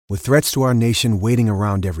With threats to our nation waiting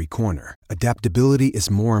around every corner, adaptability is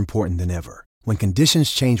more important than ever. When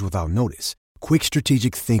conditions change without notice, quick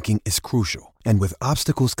strategic thinking is crucial. And with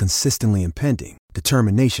obstacles consistently impending,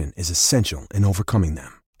 determination is essential in overcoming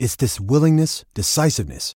them. It's this willingness,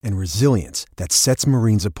 decisiveness, and resilience that sets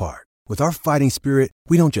Marines apart. With our fighting spirit,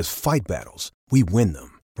 we don't just fight battles, we win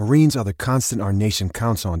them. Marines are the constant our nation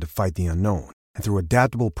counts on to fight the unknown. And through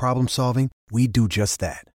adaptable problem solving, we do just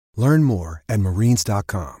that. Learn more at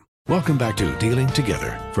marines.com. Welcome back to Dealing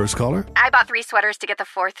Together. First caller? I bought 3 sweaters to get the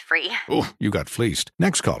 4th free. Oh, you got fleeced.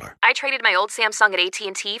 Next caller? I traded my old Samsung at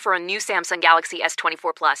AT&T for a new Samsung Galaxy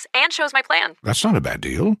S24 Plus and shows my plan. That's not a bad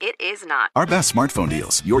deal. It is not. Our best smartphone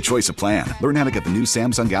deals. Your choice of plan. Learn how to get the new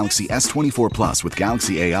Samsung Galaxy S24 Plus with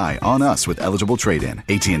Galaxy AI on us with eligible trade-in.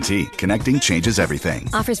 AT&T. Connecting changes everything.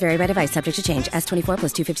 Offers vary by device. Subject to change. S24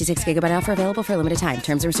 plus 256 gigabyte offer available for a limited time.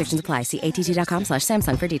 Terms and restrictions apply. See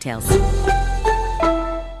att.com/Samsung for details.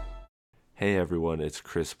 Hey everyone, it's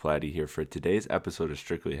Chris Platty here for today's episode of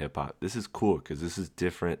Strictly Hip Hop. This is cool because this is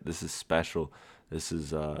different, this is special, this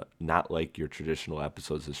is not like your traditional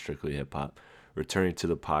episodes of Strictly Hip Hop. Returning to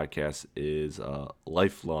the podcast is a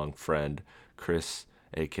lifelong friend, Chris,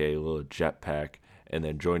 aka Lil Jetpack, and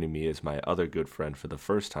then joining me is my other good friend for the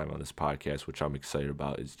first time on this podcast, which I'm excited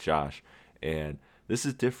about, is Josh. And this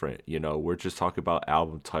is different, you know, we're just talking about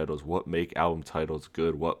album titles, what make album titles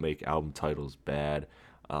good, what make album titles bad.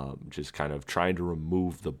 Just kind of trying to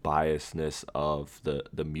remove the biasness of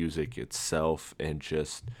the music itself and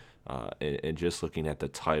just looking at the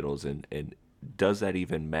titles and does that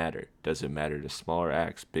even matter? Does it matter to smaller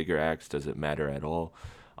acts, bigger acts? Does it matter at all?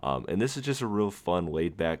 And this is just a real fun,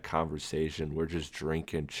 laid-back conversation. We're just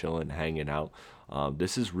drinking, chilling, hanging out.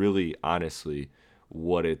 This is really, honestly,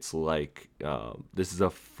 what it's like. This is a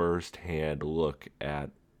first-hand look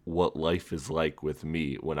at what life is like with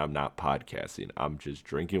me when I'm not podcasting. I'm just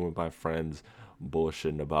drinking with my friends,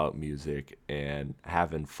 bullshitting about music, and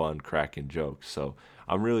having fun, cracking jokes. So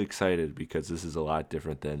I'm really excited because this is a lot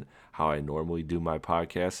different than how I normally do my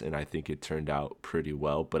podcast, and I think it turned out pretty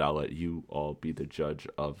well, but I'll let you all be the judge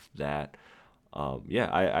of that.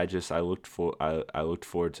 I looked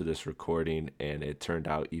forward to this recording, and it turned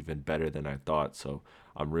out even better than I thought. So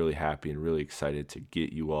I'm really happy and really excited to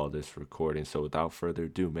get you all this recording. So without further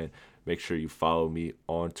ado, man, make sure you follow me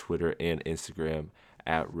on Twitter and Instagram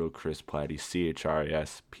at Real Chris Platty,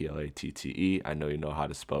 ChrisPlatte. I know you know how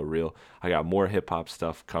to spell real. I got more hip hop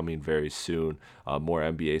stuff coming very soon, more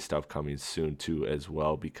NBA stuff coming soon too as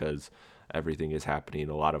well, because everything is happening.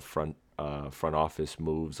 A lot of front office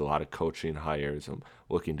moves, a lot of coaching hires. I'm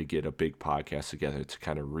looking to get a big podcast together to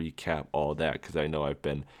kind of recap all that, because I know I've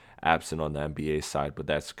been absent on the NBA side, but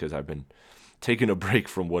that's because I've been taking a break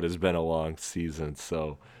from what has been a long season.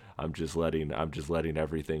 So I'm just letting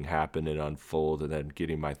everything happen and unfold, and then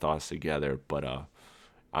getting my thoughts together. But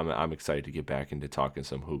I'm excited to get back into talking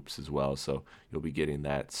some hoops as well. So you'll be getting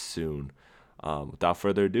that soon. Without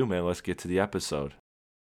further ado, man, let's get to the episode.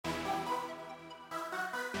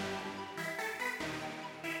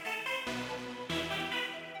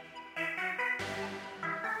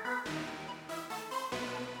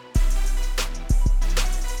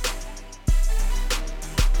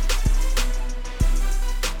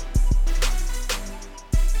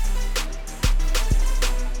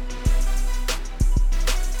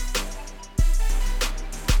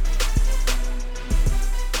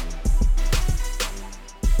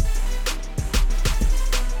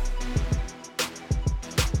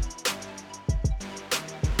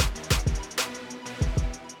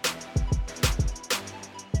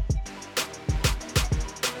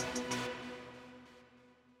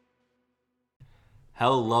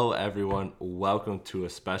 Hello everyone, welcome to a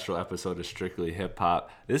special episode of Strictly Hip Hop.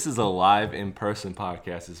 This is a live in-person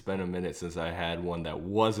podcast. It's been a minute since I had one that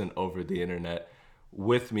wasn't over the internet.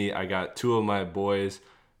 With me, I got two of my boys,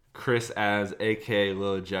 Chris Az, aka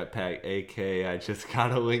Lil Jetpack, aka I just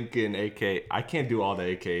got a link in, aka I can't do all the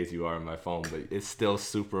AKs you are on my phone, but it's still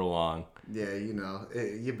super long. Yeah, you know,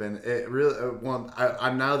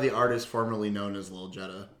 I'm now the artist formerly known as Lil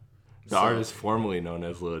Jetta. The artist formerly known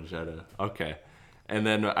as Lil Jetta. Okay. And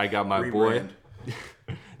then I got my boy.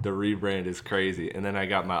 The rebrand is crazy. And then I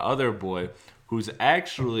got my other boy, who's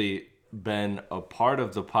actually been a part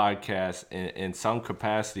of the podcast in some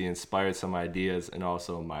capacity, inspired some ideas, and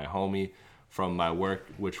also my homie from my work,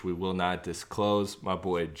 which we will not disclose, my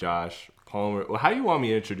boy Josh Palmer. Well, how do you want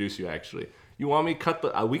me to introduce you, actually? You want me to cut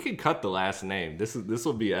the? We can cut the last name. This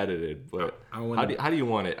will be edited. But how do you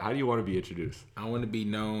want it? How do you want to be introduced? I want to be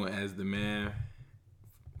known as the man,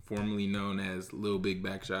 formerly known as Lil Big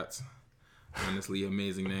Back Shots. Honestly,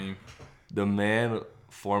 amazing name. The man,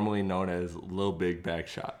 formerly known as Lil Big Back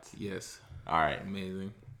Shots. Yes. All right.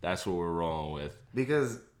 Amazing. That's what we're rolling with.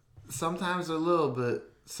 Because sometimes they're little,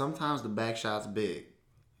 but sometimes the back shot's big.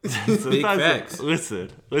 Big facts. Listen.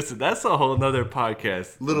 That's a whole nother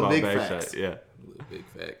podcast. Little about big back facts. shot. Yeah. Little big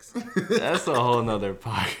facts. That's a whole nother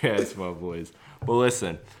podcast, my boys. But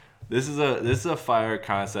listen, this is a fire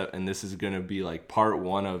concept, and this is gonna be like part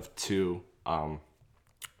 1 of 2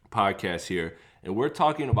 podcasts here. And we're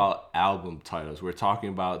talking about album titles. We're talking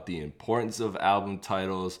about the importance of album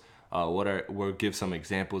titles. We'll give some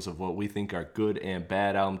examples of what we think are good and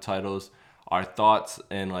bad album titles, our thoughts,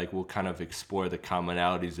 and like we'll kind of explore the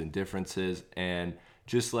commonalities and differences, and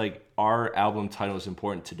just like, are album titles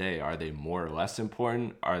important today? Are they more or less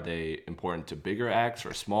important? Are they important to bigger acts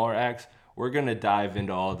or smaller acts? We're gonna dive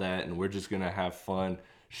into all that, and we're just gonna have fun,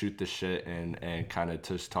 shoot the shit, and kind of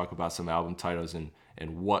just talk about some album titles and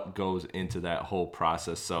what goes into that whole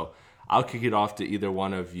process. So I'll kick it off to either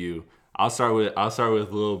one of you. I'll start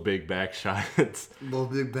with Lil Big Back Shots. Lil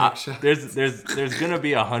Big Back Shots. There's gonna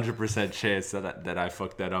be 100% chance that I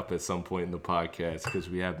fuck that up at some point in the podcast because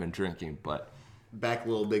we have been drinking. But Back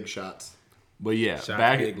Lil Big Shots. But yeah, Shots,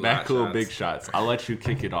 back Lil shots. Big Shots. I'll let you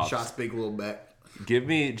kick it off. Shots big, little back. Give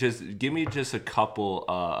me just a couple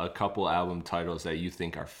album titles that you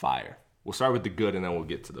think are fire. We'll start with the good and then we'll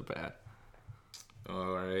get to the bad.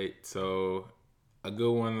 All right. So a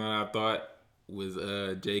good one that I thought was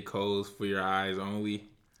J. Cole's For Your Eyes Only.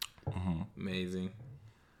 Mm-hmm. Amazing.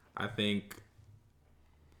 I think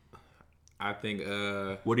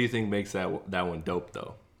what do you think makes that one dope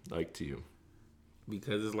though? Like to you?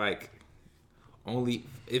 Because it's like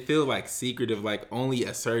it feels like secretive, like only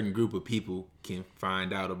a certain group of people can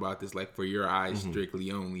find out about this, like For Your Eyes strictly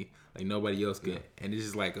only, like nobody else can. And it's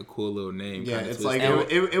just like a cool little name. Yeah, it's like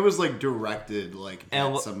it was like directed like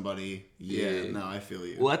at somebody. Yeah, no, I feel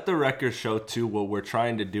you. Let the record show too. What we're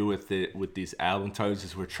trying to do with these album titles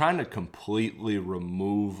is we're trying to completely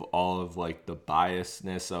remove all of like the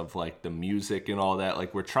biasness of like the music and all that.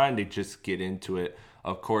 Like we're trying to just get into it.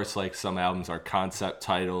 Of course, like some albums are concept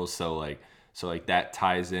titles, so like that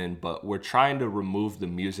ties in, but we're trying to remove the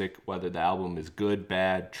music, whether the album is good,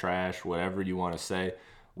 bad, trash, whatever you want to say.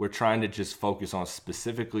 We're trying to just focus on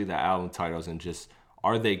specifically the album titles and just,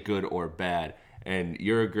 are they good or bad? And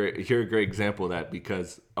you're a great example of that,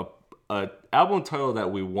 because a album title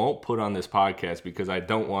that we won't put on this podcast because I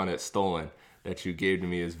don't want it stolen, that you gave to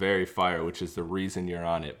me, is very fire, which is the reason you're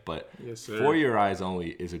on it. But yes, sir. For Your Eyes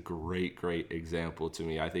Only is a great example to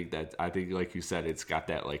me. I think like you said, it's got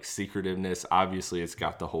that like secretiveness. Obviously it's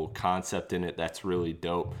got the whole concept in it that's really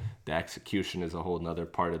dope. The execution is a whole nother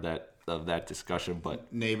part of that discussion.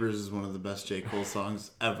 But Neighbors is one of the best J. Cole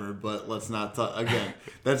songs ever, but let's not talk again.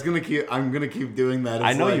 I'm gonna keep doing that. It's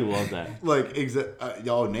I know like, you love that. Like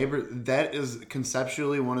y'all, Neighbors, that is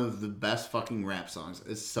conceptually one of the best fucking rap songs.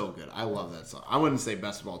 It's so good. I love that song. I wouldn't say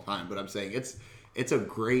best of all time, but I'm saying it's a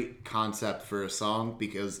great concept for a song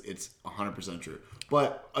because it's 100% true.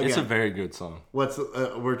 But again, it's a very good song.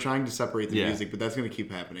 We're trying to separate the music, but that's gonna keep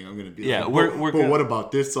happening. I'm gonna be like, but what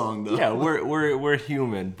about this song though? Yeah, we're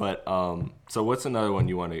human. But so what's another one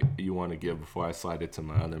you want to give before I slide it to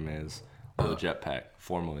my other man's Lil Jetpack,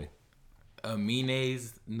 formerly?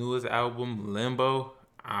 Aminé's newest album, Limbo.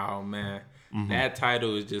 Oh man, that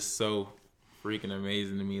title is just so freaking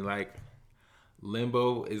amazing to me. Like,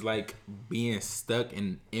 limbo is like being stuck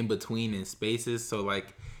in between in spaces. So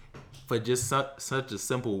like, for just such a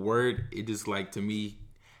simple word, it just like, to me,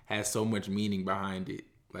 has so much meaning behind it.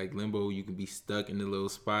 Like limbo, you can be stuck in a little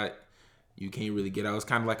spot, you can't really get out. It's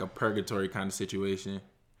kind of like a purgatory kind of situation.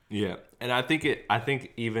 Yeah, and I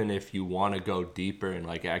think even if you want to go deeper and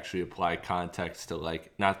like actually apply context to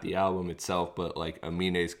like not the album itself, but like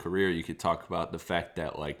Aminé's career, you could talk about the fact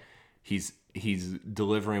that like he's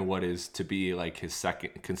delivering what is to be like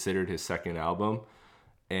considered his second album.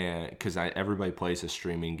 And because everybody plays a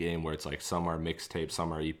streaming game where it's like some are mixtapes,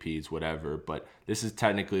 some are EPs, whatever. But this is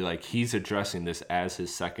technically like he's addressing this as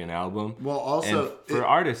his second album. Well, also and for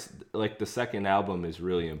artists, like the second album is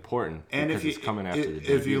really important, and because it's coming after the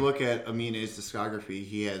debut. If you look at Aminé's discography,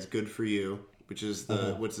 he has "Good for You," which is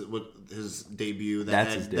what his debut that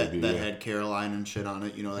had Caroline and shit on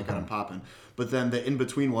it. You know, that got him popping. But then the in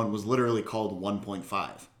between one was literally called 1.5.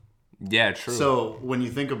 Yeah, true. So when you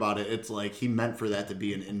think about it, it's like he meant for that to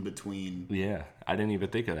be an in-between. Yeah, I didn't even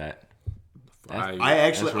think of that. I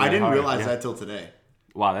didn't realize that till today.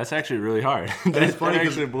 Wow, that's actually really hard. That funny 'cause-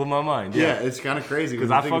 actually blew my mind. Yeah, it's kind of crazy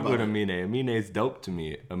Because I fuck with Amine. Amine's dope to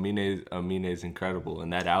me. Amine's incredible,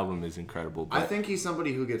 and that album is incredible. I think he's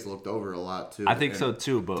somebody who gets looked over a lot too. I think so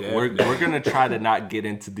too, but we're gonna try to not get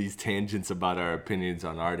into these tangents about our opinions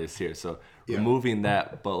on artists here. So removing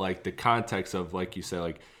that, but like the context of, like you said,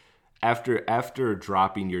 like after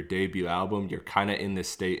dropping your debut album, you're kind of in this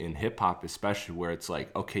state in hip hop, especially where it's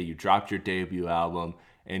like, okay, you dropped your debut album.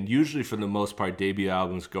 And usually, for the most part, debut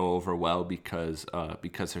albums go over well because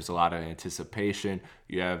there's a lot of anticipation.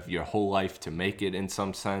 You have your whole life to make it in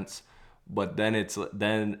some sense. But then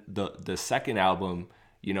the second album,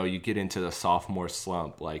 you know, you get into the sophomore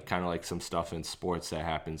slump, like kind of like some stuff in sports that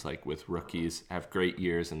happens, like with rookies have great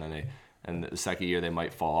years and then the second year they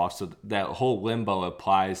might fall off. So that whole limbo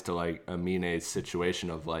applies to like Amine's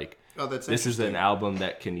situation of like, this is an album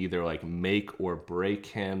that can either like make or break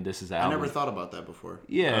him. This is an album. I never thought about that before.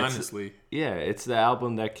 Yeah, honestly. It's the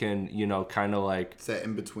album that can, you know, kind of like, it's that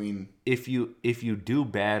in between. If you do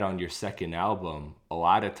bad on your second album, a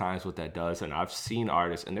lot of times what that does, and I've seen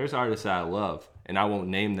artists, and there's artists that I love, and I won't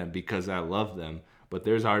name them because I love them, but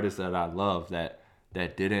there's artists that I love that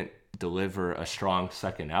didn't deliver a strong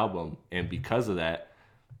second album, and because of that,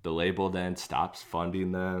 the label then stops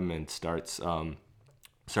funding them and starts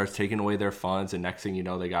taking away their funds, and next thing you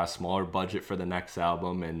know, they got a smaller budget for the next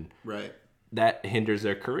album, and that hinders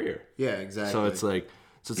their career. Yeah, exactly. So it's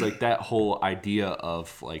like that whole idea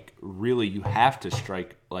of like, really you have to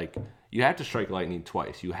strike lightning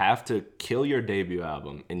twice. You have to kill your debut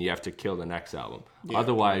album and you have to kill the next album. Yeah,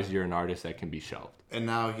 otherwise, you're an artist that can be shelved. And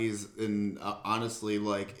now he's in honestly,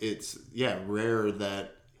 like, it's rare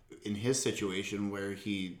that in his situation where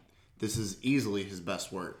this is easily his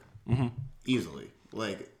best work. Mm-hmm. Easily.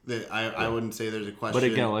 Like, I wouldn't say there's a question. But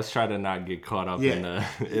again, let's try to not get caught up in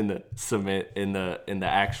the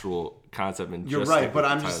actual concept. And you're right, but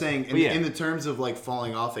I'm just saying, in the terms of like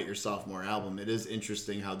falling off at your sophomore album, it is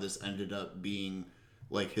interesting how this ended up being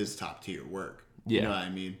like his top tier work. Yeah. You know what I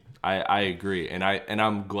mean? I agree, and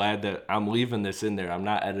I'm glad that I'm leaving this in there. I'm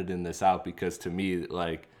not editing this out because to me,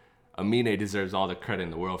 like, Amine deserves all the credit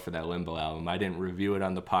in the world for that Limbo album. I didn't review it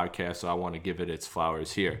on the podcast, so I want to give it its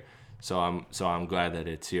flowers here. So I'm glad that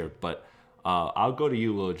it's here. But I'll go to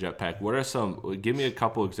you, Lil Jetpack. Give me a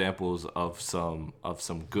couple examples of some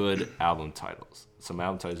good album titles. Some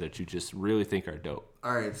album titles that you just really think are dope.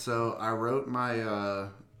 All right, so I wrote my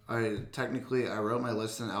I wrote my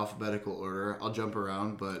list in alphabetical order. I'll jump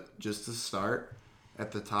around, but just to start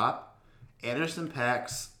at the top, Anderson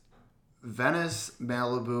 .Paak's Venice,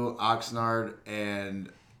 Malibu, Oxnard,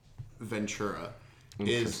 and Ventura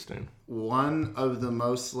is one of the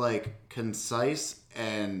most like concise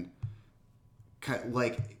and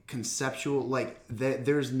like conceptual, like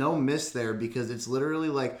there's no miss there, because it's literally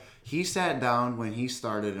like he sat down when he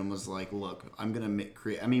started and was like, look, I'm gonna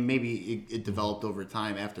create. I mean, maybe it developed over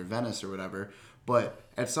time after Venice or whatever, but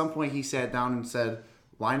at some point he sat down and said,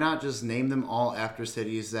 why not just name them all after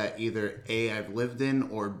cities that either A, I've lived in,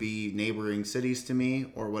 or B, neighboring cities to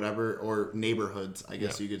me, or whatever, or neighborhoods, I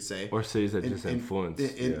guess you could say. Or cities that just influence.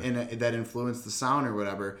 That influence the sound or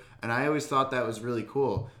whatever. And I always thought that was really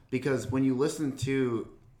cool, because when you listen to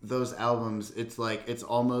those albums, it's like, it's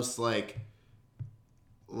almost like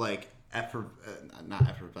not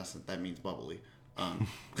effervescent, that means bubbly.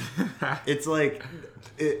 It's like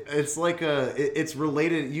it's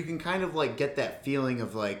related. You can kind of like get that feeling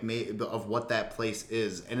of like of what that place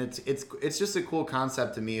is, and it's just a cool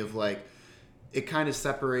concept to me of like, it kind of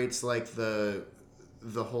separates like the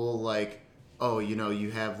whole like, oh, you know,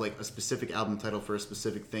 you have like a specific album title for a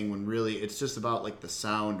specific thing, when really it's just about like the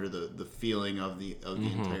sound or the feeling of the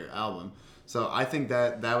entire album. So I think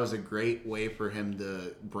that was a great way for him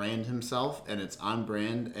to brand himself, and it's on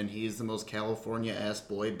brand, and he's the most California-ass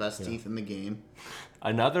boy, best teeth in the game.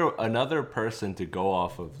 Another person to go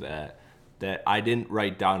off of that I didn't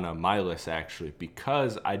write down on my list, actually,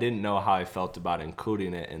 because I didn't know how I felt about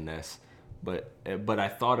including it in this, but I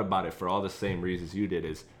thought about it for all the same reasons you did,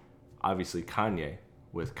 is obviously Kanye.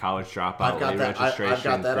 With College Dropout, late registration, I've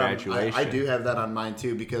got that graduation. I do have that on mine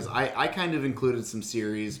too, because I kind of included some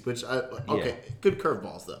series, which good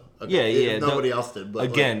curveballs though. Okay, yeah. Nobody else did. But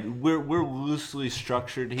again, we're loosely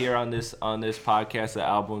structured here on this podcast, the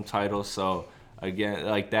album title. So again,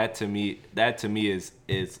 like that to me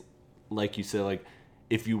is like you said, like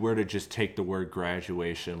if you were to just take the word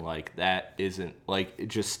graduation, like that isn't like it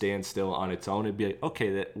just stands still on its own. It'd be like,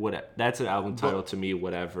 okay, that's an album title to me,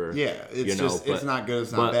 whatever. Yeah, it's not good,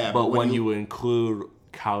 it's not bad. But when you include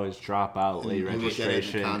College Dropout, late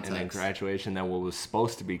registration, and then graduation, then what was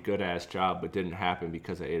supposed to be good ass job but didn't happen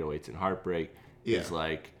because of 808s and Heartbreak is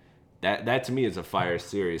like, that to me is a fire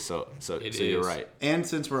series. So you're right. And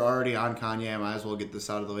since we're already on Kanye, I might as well get this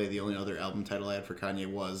out of the way. The only other album title I had for Kanye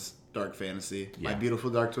was Dark Fantasy. My Beautiful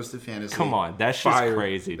Dark Twisted Fantasy. Come on, that's just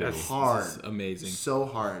crazy to me. That's hard. Amazing. So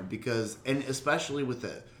hard because, and especially with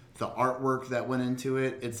the artwork that went into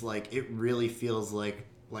it, it's like it really feels like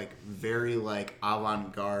very like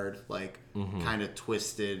avant-garde, like kind of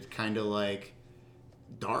twisted, kind of like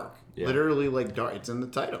dark. Literally like dark. It's in the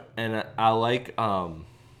title. And I like and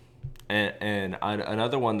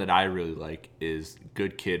another one that I really like is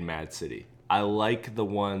Good Kid, Mad City. I like the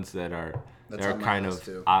ones that are kind of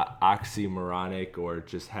oxymoronic or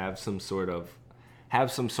just have some sort of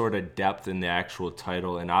depth in the actual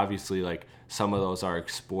title, and obviously like some of those are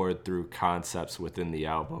explored through concepts within the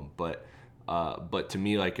album, but to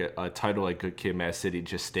me, like a title like Good Kid, Mad City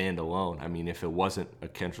just stand alone. I mean, if it wasn't a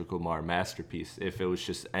Kendrick Lamar masterpiece, if it was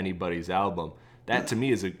just anybody's album, that to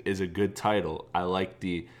me is a good title. I like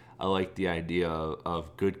the idea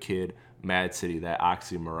of Good Kid, Mad City, that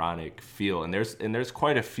oxymoronic feel, and there's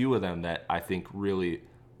quite a few of them that I think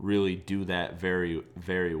really do that very,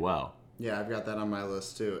 very well. Yeah, I've got that on my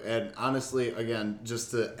list too. And honestly, again,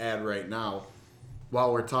 just to add right now,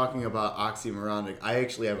 while we're talking about oxymoronic, I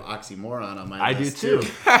actually have oxymoron on my list too.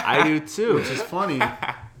 I do too. Which is funny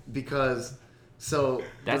because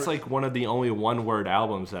that's like one of the only one-word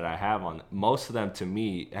albums that I have on. Most of them to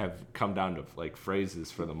me have come down to like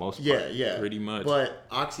phrases for the most part. Yeah, pretty much. But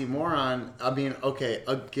oxymoron, I mean, okay,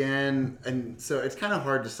 again, and so it's kind of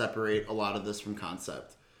hard to separate a lot of this from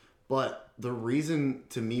concept. But the reason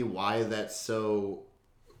to me why that's so,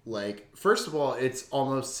 like, first of all, it's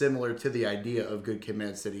almost similar to the idea of Good Kid,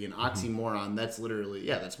 Mad City, and oxymoron. That's literally,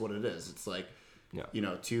 that's what it is. It's like,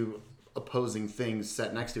 two opposing things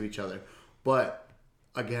set next to each other. But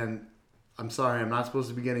again, I'm sorry, I'm not supposed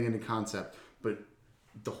to be getting into concept, but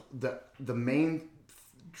the main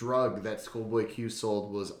drug that Schoolboy Q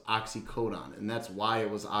sold was oxycodone, and that's why it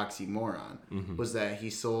was oxymoron. Was that he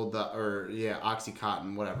sold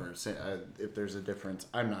Oxycontin, whatever. If there's a difference,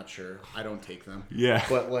 I'm not sure. I don't take them. Yeah,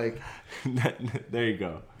 but like, there you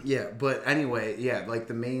go. Yeah, but anyway, like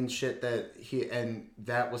the main shit that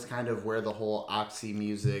that was kind of where the whole oxy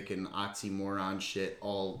music and oxymoron shit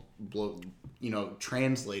all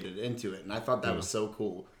translated into it, and I thought that was so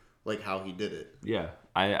cool, like how he did it. Yeah.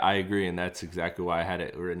 I agree, and that's exactly why I had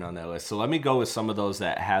it written on that list. So let me go with some of those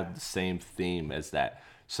that have the same theme as that.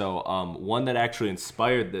 So one that actually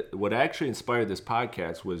inspired what actually inspired this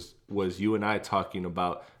podcast was you and I talking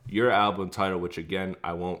about your album title, which again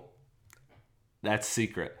that's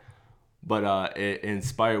secret. But it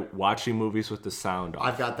inspired watching movies with the sound off.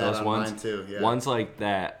 I've got that on mine too. Yeah. Ones like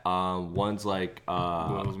that. Ones like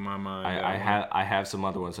blows my mind. I have some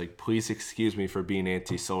other ones like Please Excuse Me for Being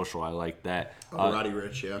Antisocial. I like that. Roddy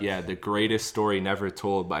Ricch. Yeah. Yeah, The Greatest Story Never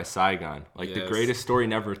Told by Saigon. Like The Greatest Story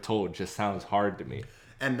Never Told just sounds hard to me.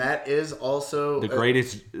 And that is also the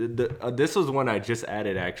greatest. This was one I just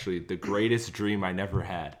added actually. The Greatest Dream I Never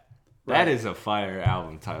Had. That is a fire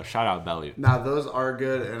album title. Shout out Belly. Now those are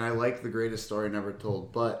good, and I like The Greatest Story Never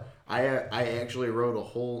Told. But I actually wrote a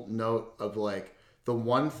whole note of like the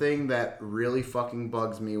one thing that really fucking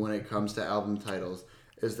bugs me when it comes to album titles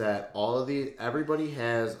is that everybody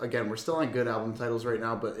has, again, we're still on good album titles right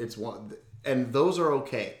now, but it's one, and those are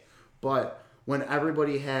okay. But when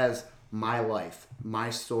everybody has My Life, My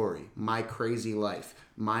Story, My Crazy Life,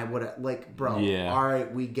 My what, like, bro, all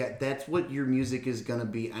right, we get, that's what your music is gonna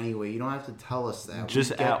be anyway. You don't have to tell us that.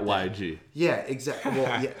 Just at YG. Yeah, exactly.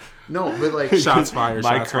 Well, yeah, no, but like shots fired.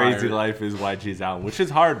 My Crazy Life is YG's album, which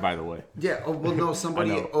is hard, by the way. Yeah. Oh, well, no,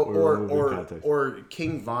 somebody or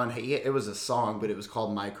King Von. It was a song, but it was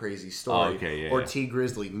called My Crazy Story. Oh, okay, yeah. Or T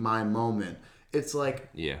Grizzly, My Moment. It's like,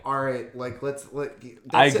 all right, like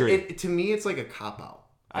I agree. To me, it's like a cop out.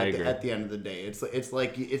 I agree. At the end of the day, it's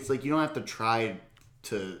like you don't have to try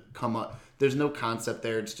to come up. There's no concept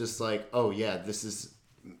there. It's just like, oh yeah, this is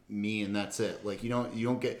me and that's it. Like you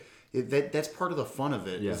don't get that's part of the fun of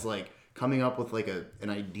it. Is like coming up with like an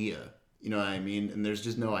idea. You know what I mean? And there's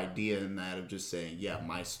just no idea in that of just saying,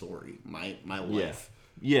 my story, my life.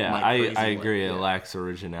 Yeah, I agree. Life. It lacks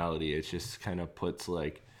originality. It just kind of puts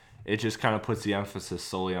the emphasis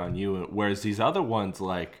solely on you. Whereas these other ones,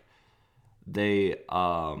 like they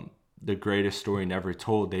The Greatest Story Never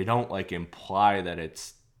Told, they don't like imply that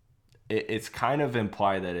it's kind of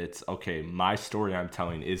imply that it's okay, my story I'm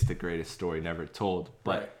telling is the greatest story never told,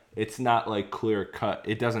 but it's not like clear cut.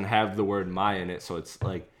 It doesn't have the word my in it, so it's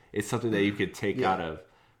like it's something that you could take out of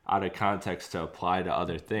context to apply to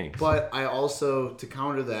other things. But I also, to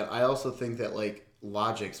counter that, I also think that like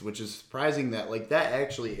Logic's, which is surprising that like that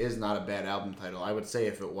actually is not a bad album title. I would say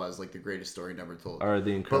if it was like The Greatest Story Never Told. Or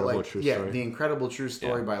The Incredible True Story. Yeah, The Incredible True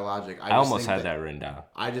Story by Logic. I almost had that written down.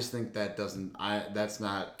 I just think that doesn't. I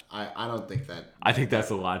don't think that. I think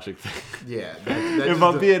that's a Logic thing. Yeah. If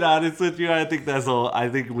I'm being honest with you, I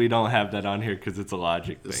think we don't have that on here because it's a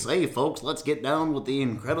Logic thing. Say, folks, let's get down with The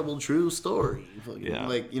Incredible True Story. Yeah.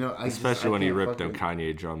 Like, especially when he ripped them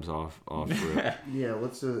Kanye drums off rip. Yeah.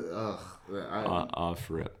 What's off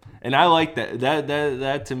rip. And I like that.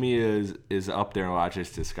 That to me is up there in Logic's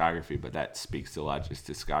discography, but that speaks to Logic's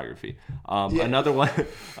discography. Another one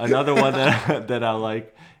that I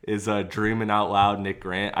like is Dreaming Out Loud, Nick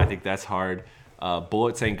Grant. I think that's hard.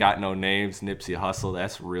 Bullets Ain't Got No Names, Nipsey Hussle.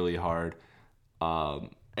 That's really hard.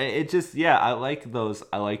 It just I like those.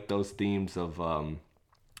 I like those themes of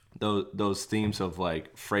those themes of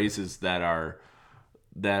like phrases that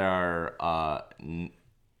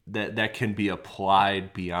can be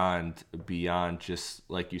applied beyond just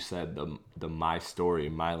like you said the my story,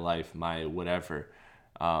 my life, my whatever.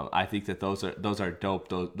 I think that those are dope.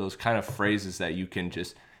 Those kind of phrases that you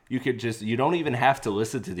don't even have to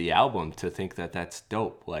listen to the album to think that that's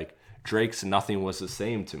dope. Like Drake's Nothing Was the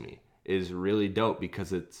Same to me is really dope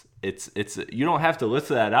because it's you don't have to listen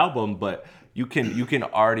to that album, but you can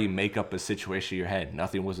already make up a situation in your head.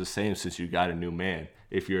 Nothing was the same since you got a new man.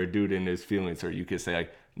 If you're a dude in his feelings, or you could say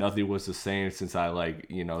like nothing was the same since I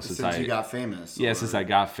since you got famous. Yeah, since I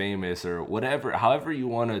got famous or whatever. However you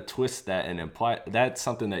want to twist that and imply, that's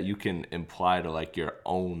something that you can imply to like your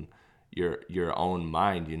own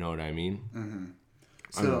mind. You know what I mean? Mm-hmm.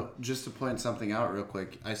 So just to point something out real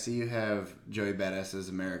quick, I see you have Joey Badass as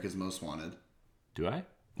America's Most Wanted. Do I?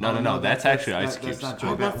 No. That's actually Ice Cube. That's not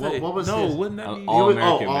Joey Badass. What was no, his? Wouldn't that be All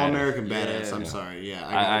American Badass. Yeah. I'm sorry. Yeah,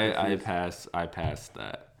 I passed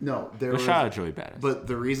that. No, shout out Joey Badass. But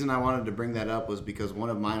the reason I wanted to bring that up was because one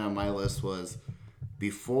of mine on my list was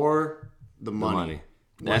Before the Money.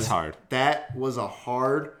 That's hard. That was a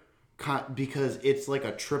hard because it's like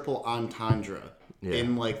a triple entendre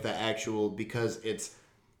in like the actual, because it's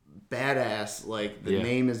badass, like the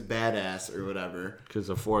name is badass or whatever. Because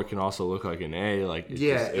the 4 can also look like an A, like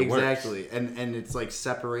exactly, and it's like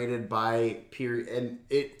separated by period, and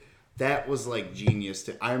that was like genius.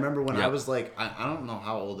 I remember when I was like, I don't know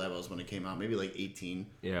how old I was when it came out, maybe like 18.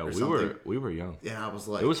 Yeah, or we were young. Yeah, I was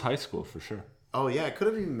like, it was high school for sure. Oh yeah, it could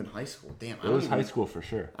have even been high school. Damn, it was high school for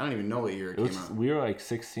sure. I don't even know what year it came out. We were like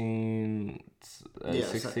 16,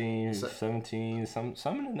 17,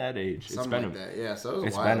 something in that age. Something like that. Yeah, so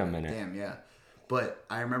it's been a minute. Damn, yeah. But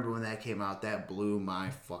I remember when that came out, that blew my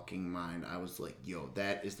fucking mind. I was like, yo,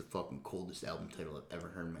 that is the fucking coolest album title I've ever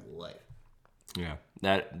heard in my life. Yeah,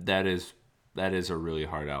 that is a really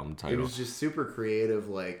hard album title. It was just super creative.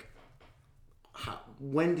 Like,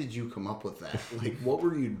 when did you come up with that? Like, what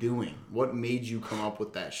were you doing? What made you come up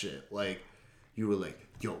with that shit? Like, you were like,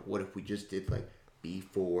 yo, what if we just did like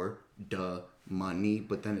Before the Money,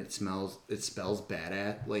 but then it spells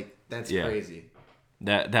badass? Like, that's crazy.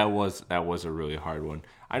 That was a really hard one.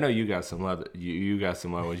 I know you got some other you got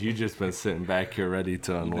some other ones. You just been sitting back here ready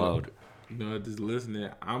to unload. Just listening.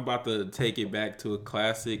 I'm about to take it back to a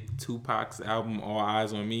classic Tupac's album, All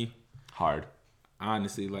Eyes on Me. Hard.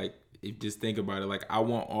 Honestly, like, if just think about it, like, I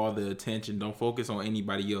want all the attention. Don't focus on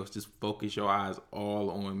anybody else. Just focus your eyes all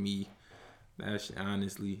on me. That's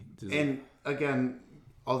honestly. And again,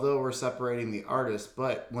 although we're separating the artists,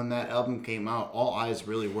 but when that album came out, all eyes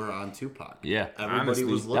really were on Tupac. Yeah, everybody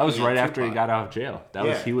was looking. That was right after Tupac. he got out of jail.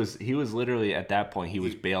 He was literally at that point. He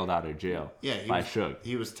was bailed out of jail. Yeah, by Suge.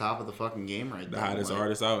 He was top of the fucking game right there. The hottest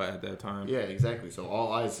artist out at that time. Yeah, exactly. So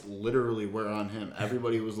all eyes literally were on him.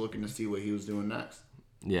 Everybody was looking to see what he was doing next.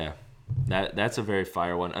 Yeah. That's a very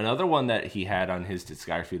fire one. Another one that he had on his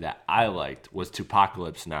discography that I liked was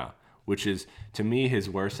Tupacalypse Now, which is to me his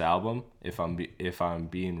worst album. If I'm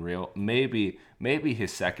being real, maybe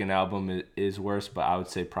his second album is worse, but I would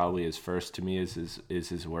say probably his first to me is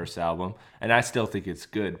his worst album. And I still think it's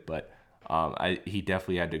good, but he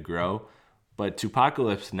definitely had to grow. But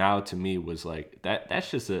Tupacalypse Now to me was like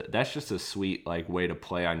that's just a sweet like way to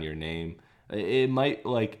play on your name. It might.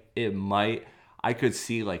 I could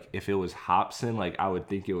see like if it was Hopsin, like I would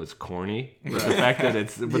think it was corny. But the fact that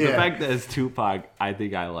it's Tupac, I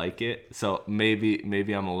think I like it. So maybe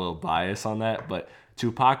I'm a little biased on that. But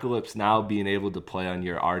Tupacalypse Now, being able to play on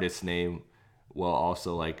your artist name while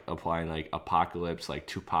also like applying like apocalypse, like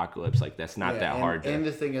Tupacalypse, like that's not that hard. And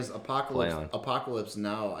the thing is, Apocalypse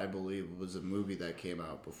Now, I believe, was a movie that came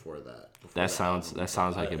out before that. That sounds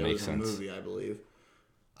like it makes sense. It was a movie, I believe.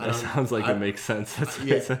 That sounds like it makes sense. That's what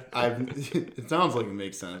Yeah, it sounds like it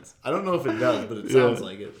makes sense. I don't know if it does, but it sounds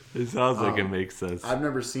like it. It sounds like it makes sense. I've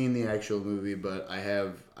never seen the actual movie, but I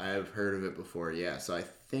have heard of it before. Yeah, so I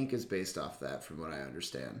think it's based off that, from what I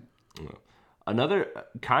understand. Another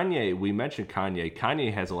Kanye, we mentioned Kanye.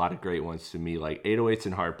 Kanye has a lot of great ones to me. Like 808s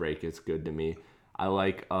and Heartbreak, it's good to me. I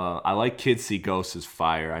like Kids See Ghosts is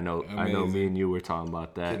fire. I know me and you were talking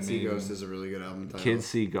about that. Kids See Ghosts is a really good album title. Kids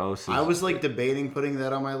See Ghosts. I was like debating putting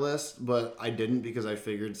that on my list, but I didn't because I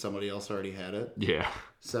figured somebody else already had it. Yeah.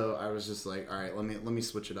 So I was just like, all right, let me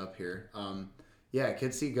switch it up here. Yeah,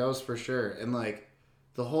 Kids See Ghosts for sure, and like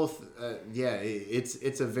the whole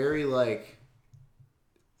it's a very like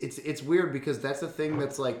it's weird because that's a thing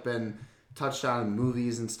that's like been touched on in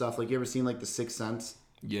movies and stuff. Like, you ever seen like The Sixth Sense?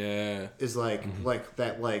 Yeah. Is like like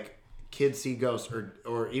that, like kids see ghosts,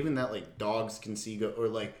 or even that like dogs can see ghosts, or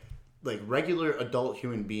like regular adult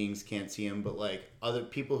human beings can't see them, but like other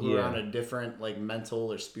people who are on a different like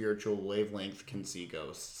mental or spiritual wavelength can see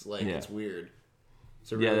ghosts. Like, it's weird.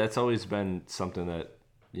 That's always been something that,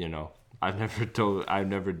 you know, I've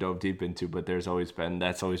never dove deep into, but that's always been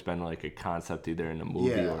like a concept either in a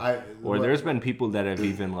movie or there's been people that have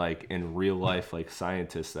even like in real life, like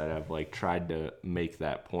scientists that have like tried to make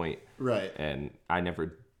that point. Right. And I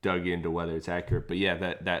never dug into whether it's accurate, but yeah,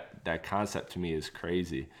 that concept to me is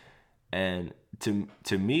crazy. And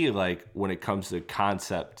to me, like when it comes to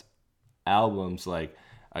concept albums, like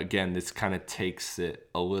again, this kind of takes it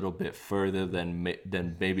a little bit further than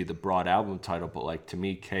maybe the broad album title, but like to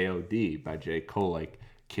me, K.O.D. by J. Cole, like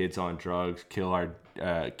Kids on Drugs, Kill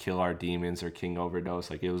Our Demons, or King Overdose.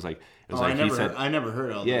 Like it was like I never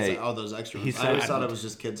heard all those extra ones. I always thought it was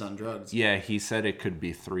just Kids on Drugs. Yeah, he said it could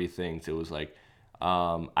be three things. It was like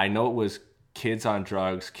I know it was Kids on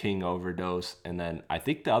Drugs, King Overdose, and then I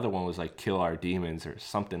think the other one was like Kill Our Demons or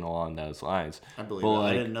something along those lines. I believe that.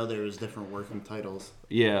 Like, I didn't know there was different working titles.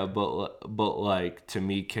 Yeah, but like to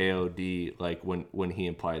me, K.O.D. like when he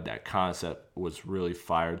implied that concept was really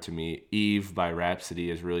fire to me. Eve by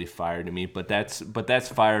Rhapsody is really fire to me, but that's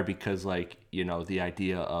fire because like, you know, the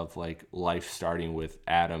idea of like life starting with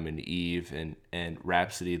Adam and Eve and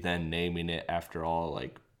Rhapsody then naming it after all,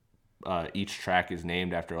 like each track is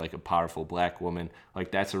named after like a powerful black woman.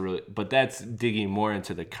 Like that's that's digging more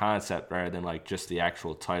into the concept rather than like just the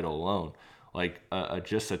actual title alone. Like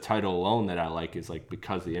just a title alone that I like is like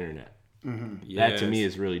Because the Internet. Mm-hmm. That to me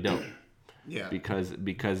is really dope. Yeah. Because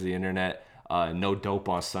the Internet, No Dope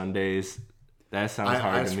on Sundays. That sounds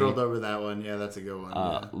hard to me. I scrolled over that one. Yeah, that's a good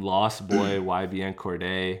one. Lost Boy, YBN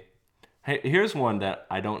Cordae. Hey, here's one that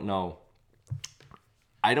I don't know.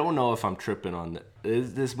 I don't know if I'm tripping on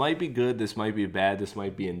this. This might be good, this might be bad, this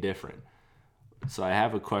might be indifferent. So I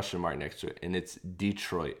have a question mark next to it, and it's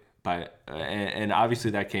Detroit. And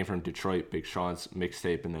obviously that came from Detroit, Big Sean's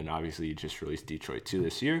mixtape, and then obviously he just released Detroit 2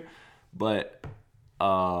 this year. But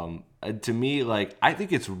to me, like, I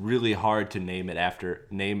think it's really hard to name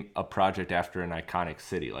a project after an iconic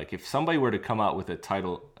city. Like, if somebody were to come out with a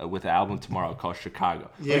title with an album tomorrow called Chicago,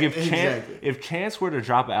 yeah, like exactly. if Chance were to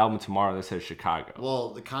drop an album tomorrow that says Chicago, well,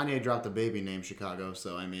 the Kanye dropped a baby named Chicago,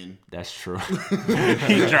 so I mean, that's true.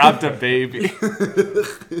 He dropped a baby.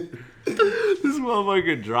 This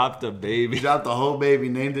motherfucker dropped a baby. He dropped the whole baby,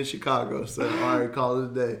 named it Chicago. So all right, call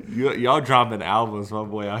it a day. Y'all dropping albums, my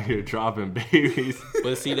boy out here dropping babies.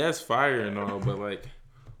 But see, that's fire and all. But like,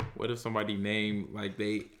 what if somebody named like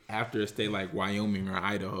they after a state like Wyoming or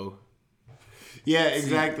Idaho? Yeah,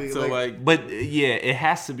 exactly. So but yeah, it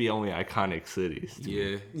has to be only iconic cities.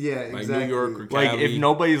 Yeah, yeah, exactly. Like New York or Cali. Like if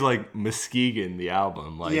nobody's like Muskegon, the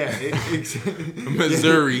album, like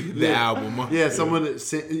Missouri, the album. Yeah, someone.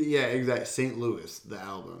 Yeah, exactly. St. Louis, the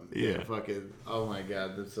album. Yeah, fucking. Oh my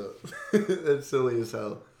god, that's so that's silly as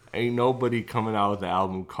hell. Ain't nobody coming out with an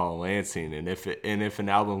album called Lansing, and if an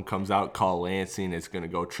album comes out called Lansing, it's gonna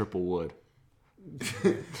go triple wood.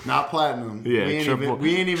 Not platinum. Yeah, we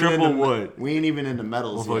ain't even wood. We ain't even into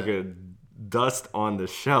metals yet. Like a dust on the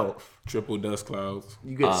shelf. Triple dust clouds.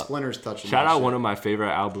 You get splinters touching. Shout out one of my favorite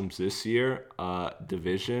albums this year,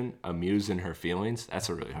 Division, A Muse and Her Feelings. That's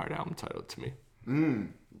a really hard album title to me.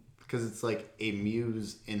 Because it's like a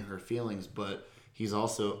muse in her feelings, but he's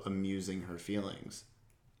also amusing her feelings.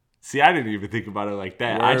 See, I didn't even think about it like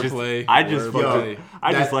that. I just liked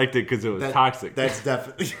it because it was toxic. That's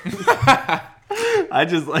definitely. I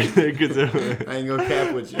just liked it because I ain't gonna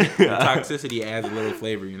cap with you. The toxicity adds a little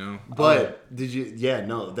flavor, you know. But did you? Yeah,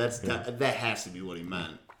 no. That has to be what he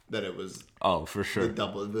meant. That it was. Oh, for sure.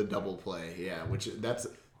 The double play. Yeah,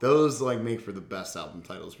 those like make for the best album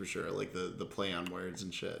titles for sure. Like the play on words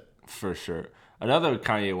and shit. For sure. Another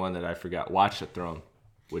Kanye one that I forgot. Watch the Throne.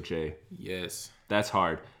 with Jay. Yes. That's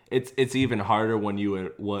hard. It's even harder when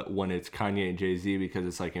it's Kanye and Jay-Z because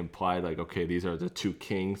it's like implied like, okay, these are the two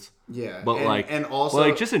kings. Yeah. But and also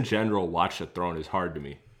like just in general, Watch the Throne is hard to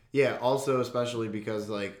me. Yeah, also especially because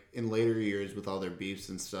like in later years with all their beefs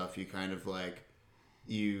and stuff, you kind of like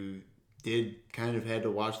you did kind of had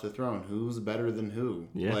to watch the throne. Who's better than who?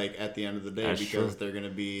 Yeah. Like at the end of the day, That's because true. they're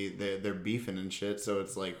gonna be they're beefing and shit. So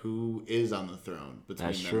it's like who is on the throne between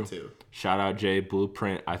That's them true. two? Shout out Jay.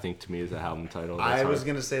 Blueprint, I think to me is a album title. That's I was hard.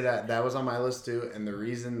 gonna say that was on my list too, and the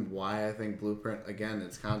reason why I think Blueprint, again,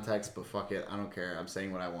 it's context, but fuck it, I don't care. I'm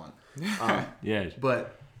saying what I want. Yeah.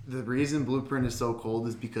 But the reason Blueprint is so cold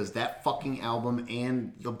is because that fucking album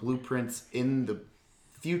and the blueprints in the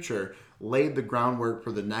future laid the groundwork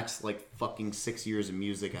for the next like fucking 6 years of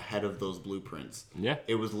music ahead of those blueprints. Yeah.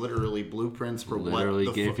 It was literally blueprints for Literally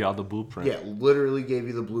what gave y'all the blueprint. Yeah, literally gave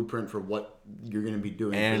you the blueprint for what you're gonna be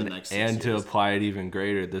doing for the next 6 years. And to apply it even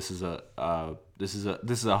greater, this is a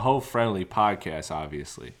hoe friendly podcast.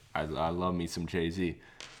 Obviously, I love me some Jay-Z.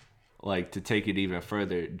 Like to take it even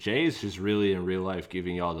further, Jay is just really in real life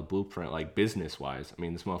giving y'all the blueprint, like business wise. I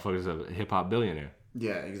mean, this motherfucker's a hip hop billionaire.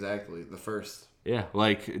 Yeah, exactly. The first. Yeah,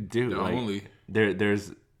 like dude, The like only.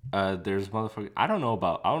 there's motherfuckers. I don't know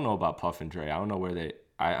about Puff and Dre. I don't know where they.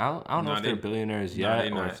 I don't know if they're billionaires yet they're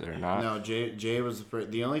or not. if they're not. No, Jay was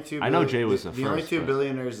the only two. I know Jay was the the only first, two but-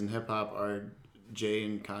 billionaires in hip hop are Jay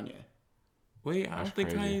and Kanye. Wait, I don't think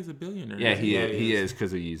crazy. Kanye's a billionaire. Yeah, he he is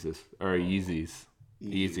because of Yeezus or Yeezys.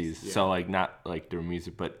 Yeezys, yeah. So like not like their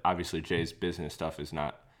music, but obviously Jay's business stuff is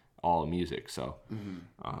not all music. So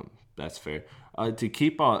that's fair. To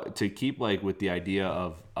keep like with the idea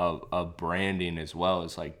of branding as well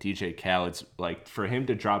as like DJ Khaled's like for him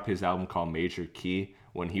to drop his album called Major Key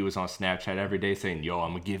when he was on Snapchat every day saying, "Yo,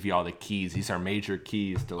 I'm gonna give you all the keys. These are major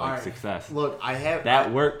keys to like All right. success." Look,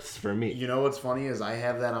 That works for me. You know what's funny is I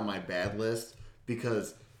have that on my bad list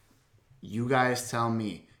because you guys tell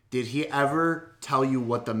me, did he ever tell you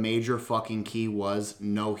what the major fucking key was?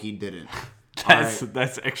 No, he didn't.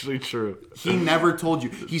 That's actually true. He never told you.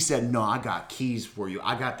 He said, "No, I got keys for you.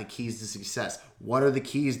 I got the keys to success." What are the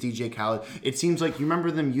keys, DJ Khaled? It seems like you remember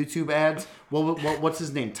them YouTube ads. What's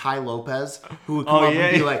his name? Ty Lopez, who would come up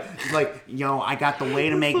and be like, "Yo, I got the way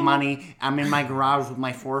to make money. I'm in my garage with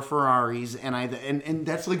my 4 Ferraris, and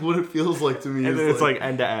that's like what it feels like to me." And then it's like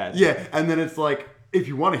end to end. Yeah, and then it's like, if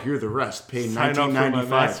you want to hear the rest, pay Sign up for my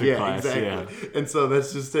 $19.95. Yeah, masterclass, exactly. yeah. And so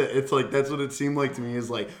that's just it. It's like that's what it seemed like to me. Is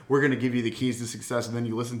like we're gonna give you the keys to success, and then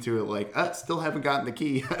you listen to it like, still haven't gotten the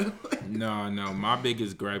key. No. My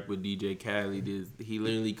biggest gripe with DJ Khaled is he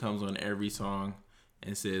literally comes on every song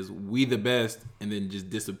and says "We the best" and then just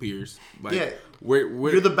disappears. Like, Yeah. we're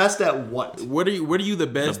You're the best at what? What are you the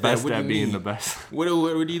best The best at? What do at you being mean? the best. What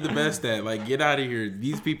are you the best at? Like, get out of here.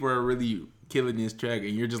 These people are really killing this track,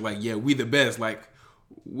 and you're just like, yeah, we the best. Like,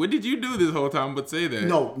 what did you do this whole time but say that?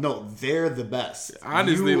 No, they're the best.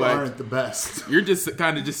 Honestly, you like- aren't the best. You're just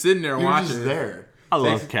kind of just sitting there You're watching. just there. I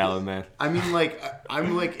love Khaled, man. I mean, like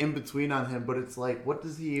I'm like in between on him, but it's like, what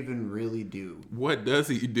does he even really do? What does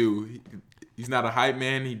he do? He's not a hype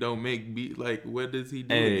man. He don't make beat. Like, what does he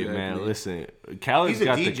do? Hey exactly? man, listen. Khaled's He's a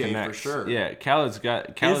got DJ the for connects. sure. Yeah, Khaled's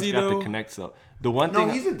got he the though? connects though. The one No,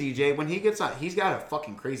 thing he's a DJ. When he gets on, he's got a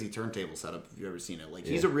fucking crazy turntable setup. If you've ever seen it, like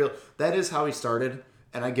he's a real. That is how he started,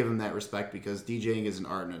 and I give him that respect because DJing is an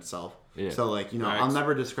art in itself. Yeah. So like Right. I'll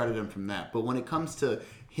never discredit him from that. But when it comes to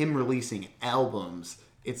him releasing albums,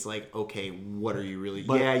 it's like, okay, what are you really?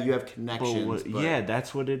 Yeah, you have connections. But yeah,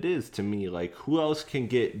 that's what it is to me. Like, who else can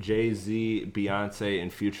get Jay-Z, Beyonce,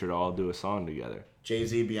 and Future to all do a song together?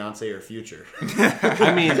 Jay-Z, Beyonce, or Future.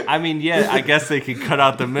 I mean, yeah, I guess they could cut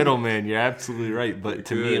out the middleman. You're absolutely right. But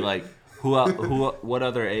to me, like, what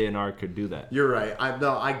other A&R could do that? You're right.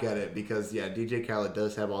 I get it because DJ Khaled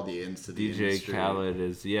does have all the ins to the DJ industry. Khaled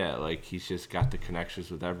is, like he's just got the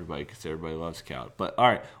connections with everybody because everybody loves Khaled. But all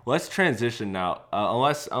right, let's transition now.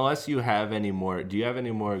 Unless you have any more, do you have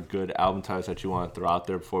any more good album titles that you want to throw out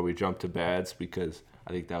there before we jump to bads? Because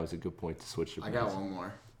I think that was a good point to switch to I bads. got one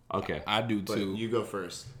more, Okay, I do but too. you go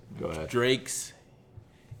first. go ahead. Drake's.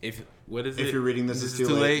 What is it? If you're reading this is too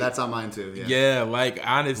late, that's on mine too. Yeah. Yeah, like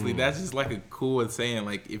honestly, that's just like a cool saying.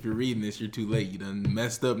 Like if you're reading this, you're too late. You done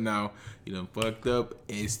messed up now. You done fucked up,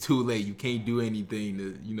 and it's too late. You can't do anything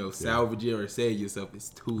to salvage it or save yourself. It's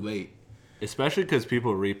too late. Especially because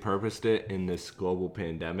people repurposed it in this global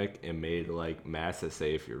pandemic and made like Massa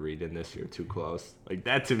say, "If you're reading this, you're too close." Like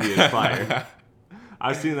that to me is fire.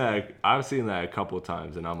 I've seen that a couple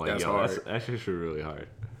times, and I'm like, That's yo, hard. that's actually really hard.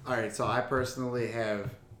 All right, so I personally have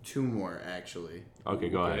 2 more actually. Okay,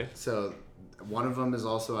 go ahead. So one of them is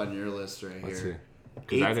also on your list right Let's here.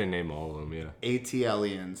 Because I didn't name all of them, yeah.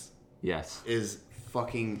 ATLians Yes. is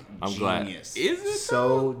fucking I'm glad. genius. Is it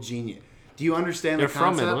so genius? Do you understand They're the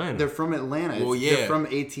concept? from Atlanta. They're from Atlanta. Well, yeah. They're from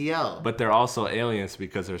ATL. But they're also aliens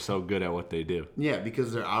because they're so good at what they do. Yeah,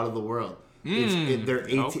 because they're out of the world. okay.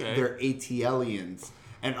 They're ATLians.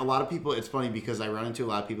 And a lot of people, it's funny because I run into a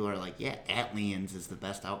lot of people who are like, yeah, Atlians is the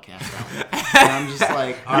best Outkast album. And I'm just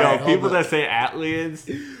like, all right, hold people up. that say Atlians.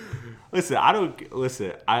 Listen, I'll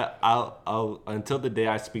until the day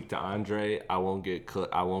I speak to Andre, I won't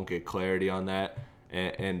get clarity on that.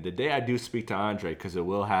 And the day I do speak to Andre, because it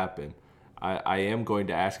will happen, I am going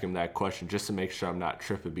to ask him that question just to make sure I'm not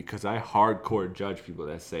tripping, because I hardcore judge people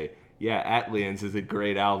that say, yeah, Atlians is a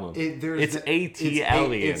great album. It's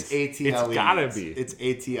ATLians. It's ATLians. It's gotta be. It's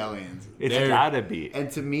ATLians. It's gotta be. And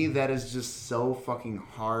to me, that is just so fucking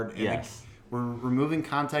hard. And Yes. we're removing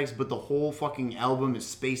context, but the whole fucking album is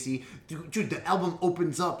spacey. Dude, the album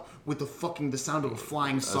opens up with the sound of a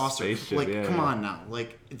flying saucer. spaceship, Like, yeah, come yeah. on now.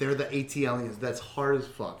 Like, they're the ATLians. That's hard as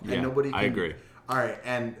fuck. Yeah, and nobody can... I agree. All right,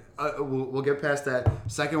 and we'll get past that.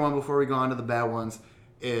 Second one before we go on to the bad ones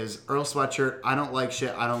is Earl Sweatshirt. I don't like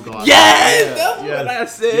shit. I don't go out. Yes, that's what I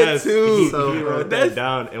said too. He wrote that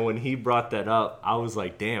down, and when he brought that up, I was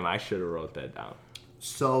like, damn, I should have wrote that down.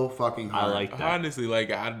 So fucking hard. I like that. Honestly,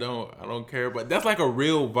 like I don't care, but that's like a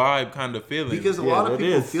real vibe kind of feeling. Because a lot of that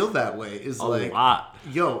people is. feel that way. Is A like, lot.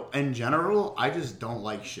 yo, in general, I just don't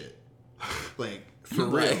like shit. Like, for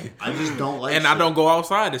real. Right. I just don't like and shit. I don't go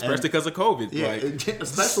outside, especially because of COVID. Yeah, Like,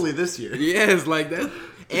 especially this year. yeah, it's like that.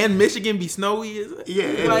 And Michigan be snowy, is it?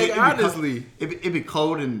 Yeah, like honestly, it'd be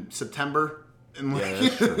cold in September. And like, Yeah,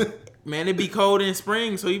 that's true. man, it'd be cold in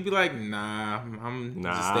spring, so you'd be like, nah, I'm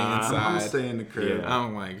just staying I'm inside. gonna stay in the crib. I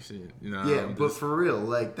don't like shit. Nah, Yeah, I'm but just- for real,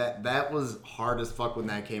 like that was hard as fuck when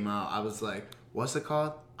that came out. I was like, what's it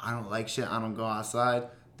called? I don't like shit. I don't go outside.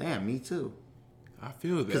 Damn, me too. I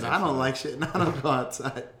feel that Because I don't like shit and I don't go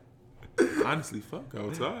outside. honestly, fuck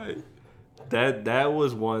outside. That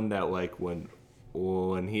was one that, like, when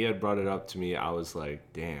he had brought it up to me, I was like,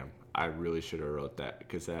 damn, I really should have wrote that,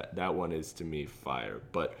 because that one is to me fire.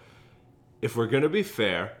 But if we're gonna be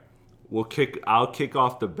fair, I'll kick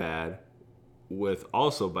off the bad with,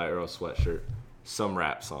 also by Earl Sweatshirt, some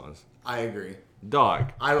rap songs. I agree.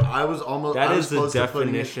 Dog. I was almost. That I was is the close to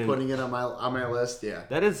definition. putting it on my list. Yeah.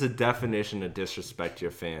 That is the definition of disrespect to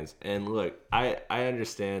your fans. And look, I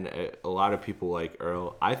understand a lot of people like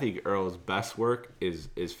Earl. I think Earl's best work is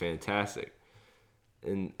fantastic.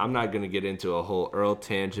 And I'm not going to get into a whole Earl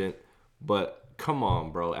tangent, but come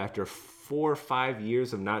on, bro. After 4 or 5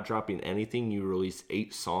 years of not dropping anything, you released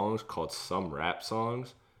 8 songs called Some Rap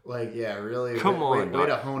Songs. Like, yeah, really. Come on, way to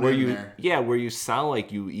dog. hone where in you, there. Yeah, where you sound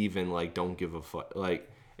like you even like don't give a fuck. Like,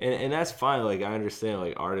 and that's fine. Like, I understand.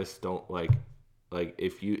 Like, artists don't like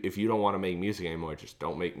if you don't want to make music anymore, just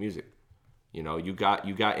don't make music. You know, you got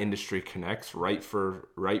industry connects, write for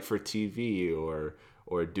TV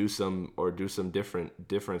or do some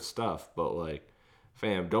different stuff. But like,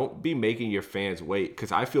 fam, don't be making your fans wait.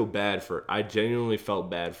 Because I genuinely felt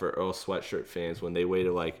bad for Earl Sweatshirt fans when they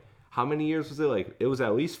waited like. How many years was it? Like, it was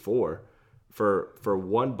at least 4 for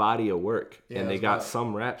one body of work, Yeah, and they it was some about-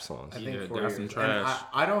 Some Rap songs. I think Yeah, 4 that's years. some And trash.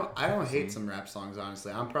 I don't hate some rap songs,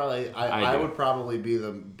 honestly. I I do. would probably be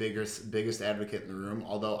the biggest advocate in the room,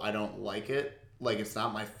 although I don't like it. Like, it's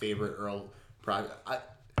not my favorite Earl project.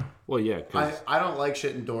 Well, yeah, because I don't like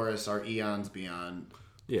shit in Doris or Eons Beyond.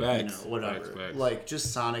 yeah, You know, whatever. Facts. Like,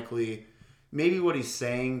 just sonically, maybe what he's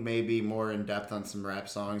saying may be more in depth on some rap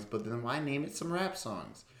songs, but then why name it Some Rap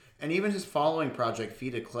Songs? And even his following project,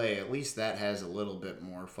 Feet of Clay, at least that has a little bit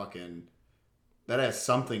more fucking... That has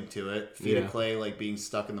something to it. Feet of Clay, like, being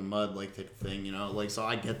stuck in the mud, like, type of thing, you know? Like, so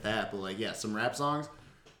I get that, but, like, yeah, some rap songs...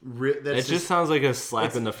 it just sounds like a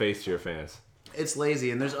slap in the face to your fans. It's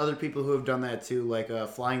lazy, and there's other people who have done that, too. Like,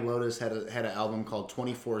 Flying Lotus had an album called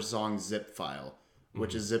 24 Song Zip File,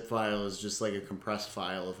 which is zip file is just, like, a compressed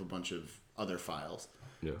file of a bunch of other files.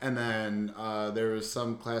 Yeah. And then there was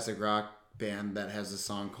some classic rock band that has a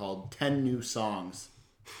song called 10 New Songs,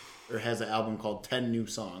 or has an album called 10 New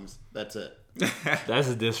Songs. That's it.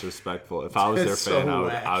 That's disrespectful. If I was their It's fan, so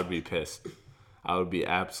whack. I would be pissed. I would be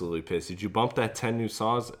absolutely pissed. Did you bump that 10 new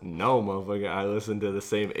songs? No, motherfucker. I listened to the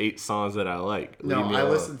same 8 songs that I like. No, Leave me I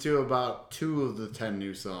alone. listened to about 2 of the 10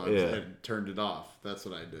 new songs Yeah. and turned it off. That's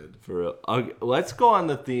what I did. For real. Okay, let's go on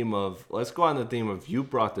the theme of you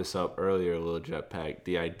brought this up earlier, Lil Jetpack,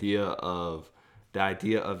 the idea of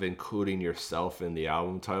including yourself in the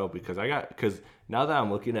album title, because now that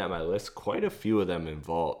I'm looking at my list, quite a few of them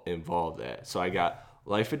involve that. So I got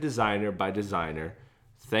Life a Designer by Designer,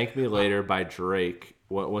 Thank Me Later by Drake.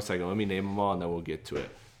 One second, let me name them all and then we'll get to it.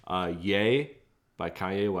 Yay by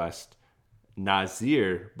Kanye West,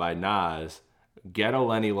 Nasir by Nas, Ghetto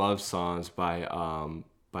Lenny Love Songs by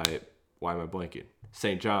why am I blanking?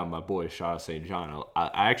 St. John, my boy, shout out St. John.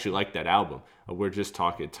 I actually like that album. We're just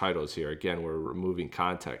talking titles here. Again, we're removing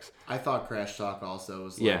context. I thought Crash Talk also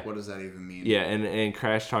was like, what does that even mean? Yeah, and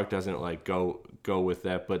Crash Talk doesn't like go with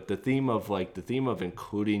that, but the theme of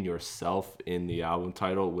including yourself in the album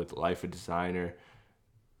title with Life of Designer,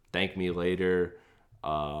 Thank Me Later,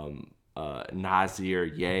 Nasir,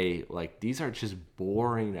 Yay, like these are just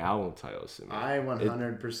boring album titles to me. I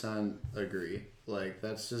 100% agree. Like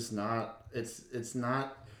that's just not. It's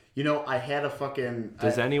not. You know, I had a fucking.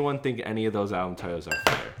 Does anyone think any of those album titles are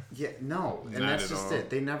fair? Yeah, no, and Not that's at just all. it.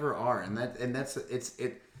 They never are, and that's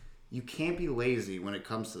it. You can't be lazy when it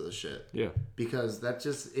comes to this shit. Yeah, because that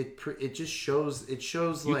just it just shows. It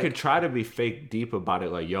shows you like could try to be fake deep about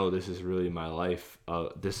it, like, yo, this is really my life.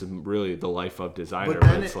 This is really the life of Designer.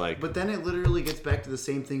 But then it literally gets back to the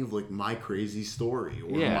same thing of like my crazy story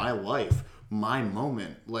or my life. My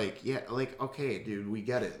moment, like, yeah, like, okay, dude, we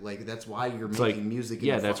get it. Like, that's why you're making music.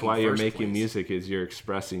 Yeah, that's why you're making music, is you're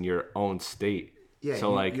expressing your own state. Yeah,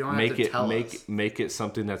 so like, you don't make have to it tell us. make it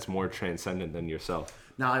something that's more transcendent than yourself.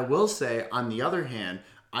 Now, I will say, on the other hand,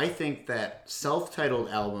 I think that self-titled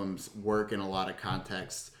albums work in a lot of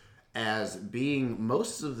contexts as being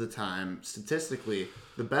most of the time, statistically,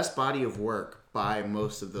 the best body of work by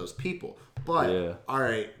most of those people. But all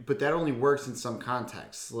right, but that only works in some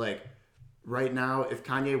contexts, like. Right now, if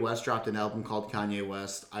Kanye West dropped an album called Kanye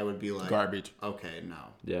West, I would be like... Garbage. Okay, no.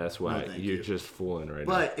 Yeah, that's why you're just fooling right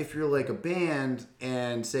now. But if you're like a band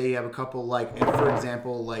and say you have a couple like... And for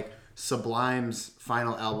example, like Sublime's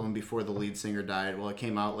final album before the lead singer died, well, it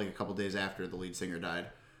came out like a couple days after the lead singer died,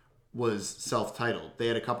 was self-titled. They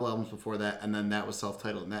had a couple albums before that, and then that was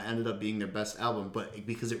self-titled. And that ended up being their best album, but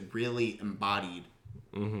because it really embodied...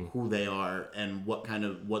 who they are and what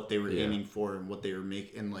they were aiming for and what they were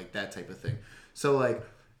making and like that type of thing. So like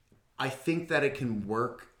I think that it can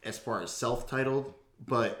work as far as self-titled,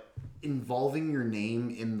 but involving your name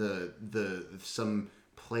in the some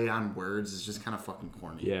play on words is just kind of fucking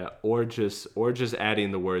corny. Yeah, or just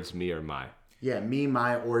adding the words me or my. Yeah, me,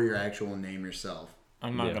 my, or your actual name yourself.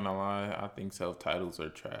 I'm not gonna lie. I think self-titles are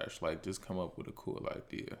trash. Like, just come up with a cool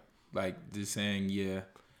idea. Like, just saying,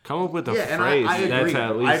 come up with a and phrase I agree. that's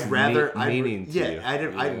at least meaning to you.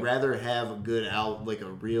 I'd rather have a good like a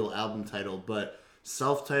real album title, but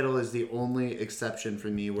self-title is the only exception for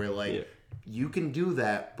me where like you can do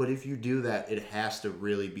that, but if you do that, it has to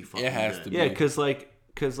really be fucking It has good. to be. Yeah, because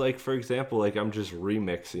like for example, like I'm just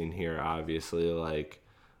remixing here, obviously, like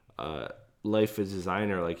Life as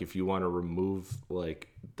Designer, like if you want to remove like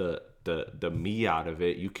the me out of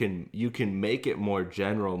it, you can make it more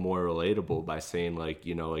general, more relatable by saying like,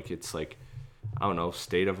 you know, like it's like, I don't know,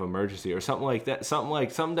 state of emergency or something like that, something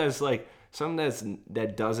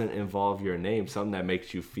that doesn't involve your name, something that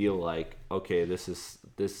makes you feel like, okay, this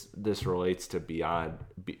relates to beyond.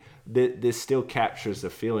 This still captures the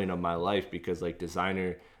feeling of my life, because like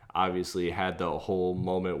Designer obviously had the whole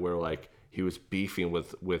moment where like he was beefing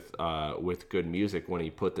with Good Music when he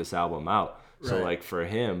put this album out. So Right. like for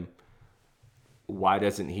him, why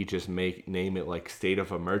doesn't he just name it like State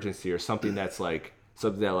of Emergency or something that's like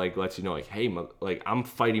something that like lets you know like, hey, like I'm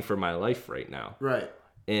fighting for my life right now. Right.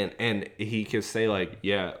 And he can say like,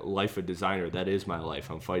 yeah, Life of Designer, that is my life.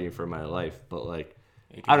 I'm fighting for my life. But like,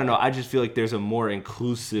 I don't know. I just feel like there's a more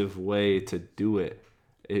inclusive way to do it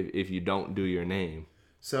if you don't do your name.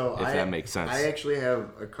 So if that makes sense. I actually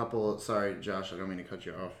have a couple. Sorry, Josh, I don't mean to cut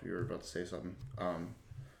you off. You were about to say something.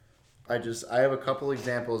 I have a couple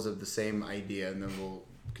examples of the same idea, and then we'll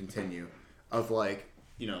continue. Of like,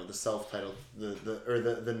 you know, the self-titled,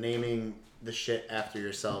 the naming the shit after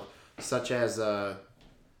yourself, such as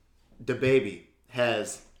DaBaby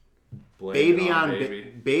has Baby on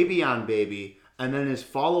Baby, and then his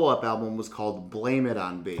follow-up album was called Blame It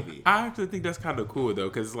on Baby. I actually think that's kind of cool though,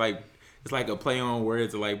 because it's like a play on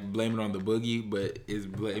words, like blame it on the boogie, but it's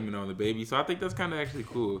blaming on the baby. So I think that's kind of actually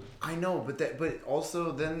cool. I know, but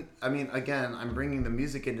also then, I mean, again, I'm bringing the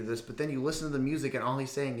music into this, but then you listen to the music and all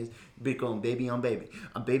he's saying is going baby on baby,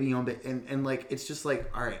 a baby on baby, and like, it's just like,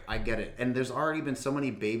 all right, I get it. And there's already been so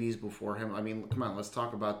many babies before him. I mean, come on, let's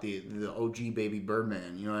talk about the OG Baby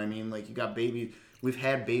Birdman. You know what I mean? Like, you got baby, we've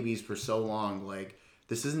had babies for so long, like,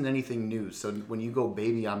 this isn't anything new. So when you go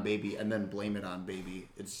baby on baby and then blame it on baby,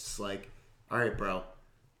 it's just like, all right, bro,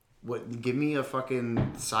 what? Give me a fucking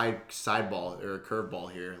sideball or a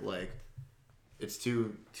curveball here. Like, it's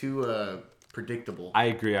too predictable. I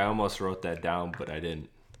agree. I almost wrote that down, but I didn't.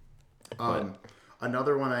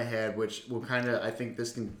 Another one I had, which will kind of, I think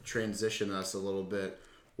this can transition us a little bit,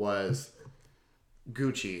 was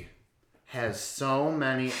Gucci has so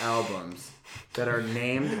many albums that are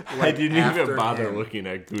named like I didn't after even bother him. looking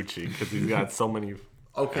at Gucci because he's got so many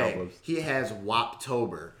albums. He has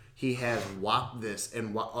WAPtober. He has WAP this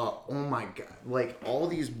and WAP. Oh my god! Like all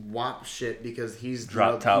these WAP shit because he's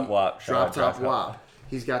Drop top WAP. Drop top WAP.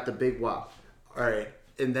 He's got the big WAP. All right,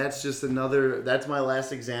 and that's just another. That's my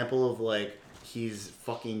last example of like he's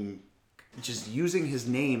fucking just using his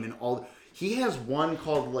name and all. He has one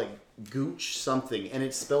called like Gooch something, and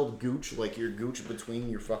it's spelled Gooch like your Gooch between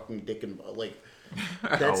your fucking dick and like.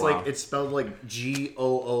 That's wow. like it's spelled like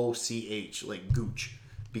GOOCH like Gooch.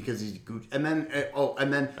 Because he's Gucci, and then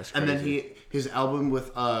his album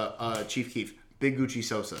with Chief Keef, Big Gucci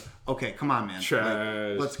Sosa. Okay, come on, man.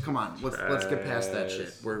 Trash. Let's get past that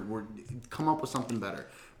shit. We're come up with something better.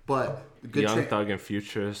 But good Young Thug and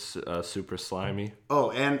Future, Super Slimy.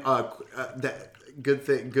 Oh, and that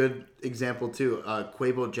good example too.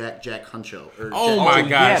 Quavo Jack Huncho. My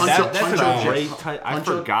God, Huncho, that's Huncho, a great title. I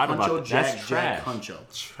forgot about Huncho that. Jack, That's trash. Huncho.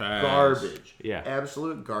 Trash. Garbage. Yeah.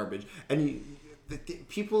 Absolute garbage. And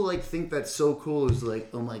people like think that's so cool. Is like,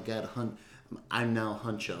 oh my god, I'm now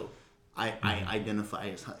Huncho. I identify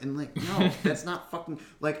as Huncho. And like, no, that's not fucking.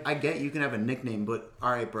 Like, I get you can have a nickname, but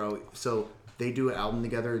all right, bro. So they do an album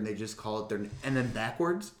together and they just call it their and then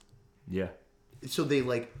backwards. Yeah. So they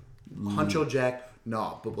like Huncho Jack.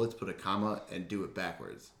 No, but let's put a comma and do it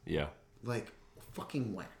backwards. Yeah. Like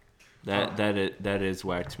fucking whack. That is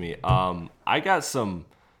whack to me. I got some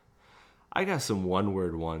one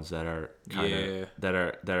word ones that are kind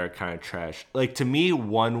of kind of trash. Like to me,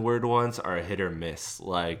 one word ones are a hit or miss.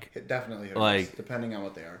 Like Definitely hit or like miss, depending on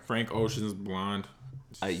what they are. Frank Ocean's Blonde.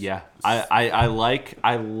 yeah, I like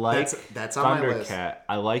That's on my list. Thundercat.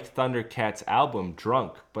 I like Thundercat's album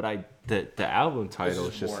Drunk, but the album title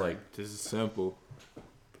is just boring. like This is simple.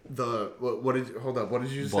 What did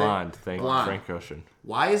you say? Blonde. Blonde. Frank Ocean.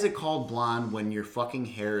 Why is it called blonde when your fucking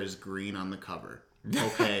hair is green on the cover?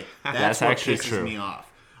 Okay, that's what actually pisses true. me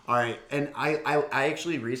off. All right, and I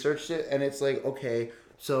actually researched it, and it's like, okay,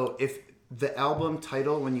 so if the album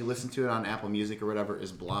title when you listen to it on Apple Music or whatever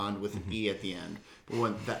is Blonde with an E at the end, but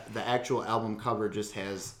when the actual album cover just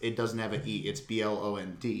doesn't have an E, it's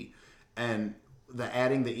BLOND, and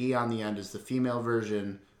adding the E on the end is the female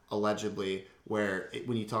version allegedly. Where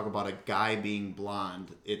when you talk about a guy being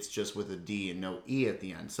blonde, it's just with a D and no E at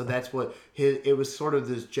the end. So that's what it was, sort of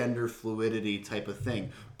this gender fluidity type of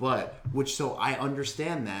thing. So I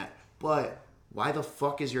understand that, but why the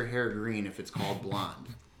fuck is your hair green if it's called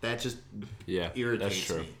blonde? That just irritates that's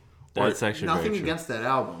true. me. That's actually nothing very true. against that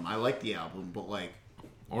album. I like the album, but like.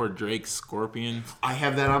 Or Drake's Scorpion. I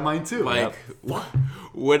have that on mine too. Like, what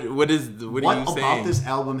are you saying? What about this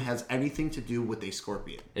album has anything to do with a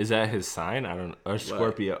scorpion? Is that his sign? I don't. Or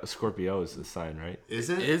Scorpio. Scorpio is the sign, right? Is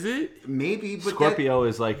it? Is it? Maybe, but Scorpio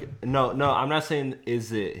is like no. I'm not saying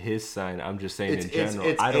is it his sign. I'm just saying in general.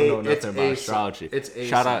 it's I don't know it's nothing about a astrology. It's a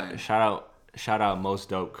shout sign. out, most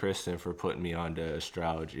dope Kristen for putting me on to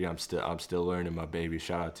astrology. I'm still learning, my baby.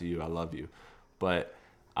 Shout out to you. I love you, but.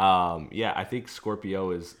 I think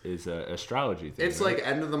Scorpio is an astrology thing. It's right? like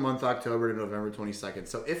end of the month, October to November 22nd.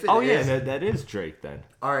 So if it is, that is Drake then.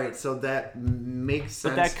 all right, so that makes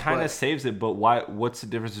sense. But that kind of saves it. But why? What's the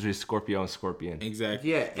difference between Scorpio and Scorpion?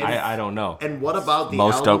 Exactly. yeah. I don't know. And what about the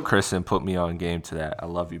Most album? dope Kristen put me on game to that. I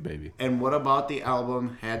love you, baby. And what about the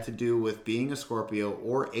album had to do with being a Scorpio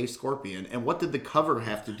or a Scorpion? And what did the cover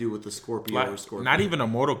have to do with the Scorpio or Scorpion? Not even a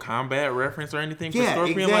Mortal Kombat reference or anything for Yeah,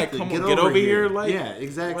 Scorpion. exactly. Like, come on, get over here. Like, yeah,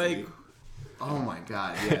 exactly. Like, oh my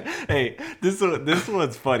god, yeah. Hey, this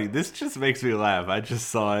one's funny. This just makes me laugh. I just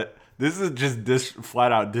saw it. This is just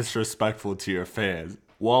flat out disrespectful to your fans.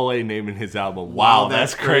 Wale naming his album. Wow,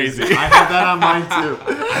 that's crazy. I have that on mine too.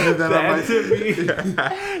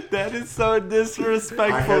 That is so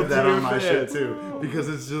disrespectful I have that to your on my fans. shit too, because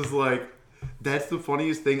it's just like that's the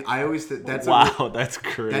funniest thing. I always that's that's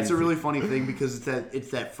crazy. That's a really funny thing because it's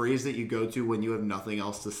that phrase that you go to when you have nothing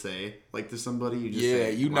else to say, like to somebody. You just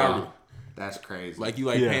say, you wow, know, that's crazy. like you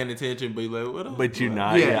paying attention, but you like what? But you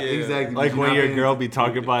not. yeah, exactly. Like You're when not your paying girl be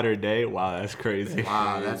talking about her day. Wow, that's crazy.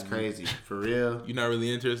 wow, that's crazy for real. You're not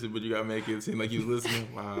really interested, but you gotta make it seem like you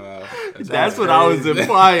listening. Wow, That's what I was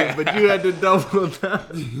implying, but you had to double down.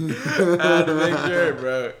 I had to make sure,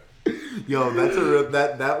 bro. Yo, that's a real,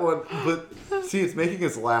 that one. But see, it's making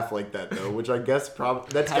us laugh like that though, which I guess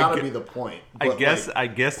that's gotta be the point. But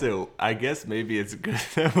I guess maybe it's good.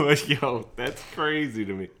 But yo, that's crazy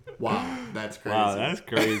to me. Wow, that's crazy. Wow, that's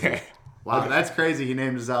crazy. Wow, that's crazy. He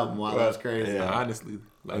named his album. Wow, that's crazy. Yeah. Honestly,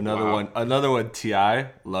 like, Another one. Ti.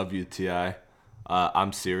 Love you, Ti.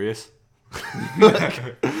 I'm serious.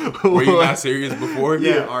 Were you not serious before?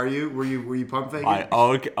 Yeah, are you? Were you pump faking?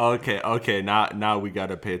 Okay. Now we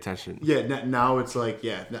gotta pay attention. Yeah, now it's like,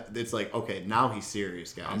 it's like, okay, now he's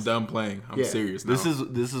serious, guys. I'm done playing. I'm serious now.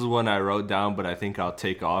 This is one I wrote down, but I think I'll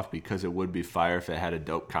take off because it would be fire if it had a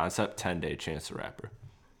dope concept. 10-day Chance the Rapper.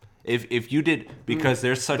 If you did, because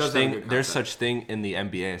there's such thing in the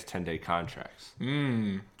NBA as 10-day contracts.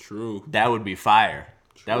 True. That would be fire.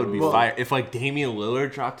 That would be fire. If like Damian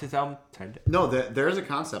Lillard dropped his album, 10 days. No, there's a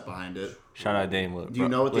concept behind it. Shout out Dame Lillard. Do you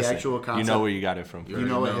know what the actual concept? You know where you got it from. You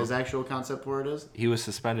know what his actual concept for it is? He was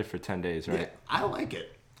suspended for 10 days, right? Yeah, I like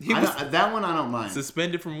it. That one I don't mind.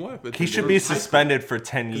 Suspended from what? He should be suspended for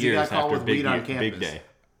 10 years after Big Day.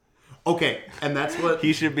 Okay, and that's what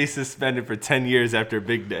he should be suspended for 10 years after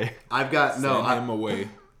Big Day. Send him away.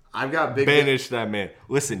 I've got Big Banish that man.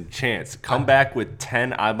 Listen, Chance, come back with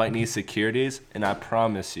 10 I Might Need Securities, and I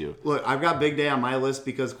promise you. Look, I've got Big Day on my list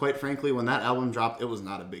because, quite frankly, when that album dropped, it was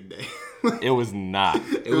not a big day. It was not.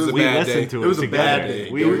 It was a bad day. It was a bad day.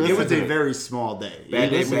 It was a very small day.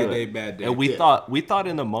 Bad day. And we thought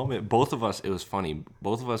in the moment, both of us, it was funny.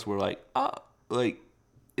 Both of us were like,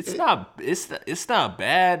 it's not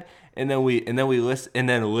bad. And then we listen, and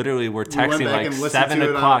then literally we're texting like 7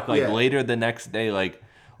 o'clock, later the next day, like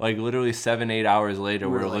literally 7-8 hours later,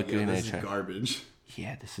 we're looking at each other. Garbage.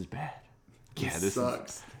 Yeah, this is bad. Yeah, this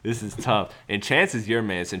sucks. This is tough. And Chance is your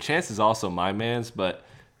man's, and Chance is also my man's, but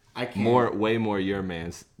way more your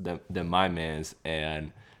man's than my man's,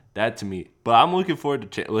 and that to me. But I'm looking forward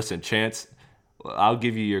to listen, Chance. I'll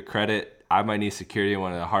give you your credit. I Might Need Security,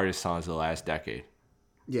 one of the hardest songs of the last decade.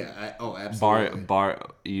 Yeah, absolutely.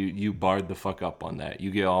 You barred the fuck up on that.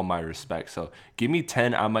 You get all my respect. So give me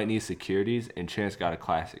 10 I Might Need Securities, and Chance got a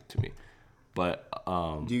classic to me. But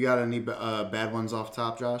do you got any bad ones off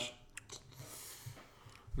top, Josh?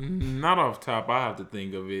 Not off top. I have to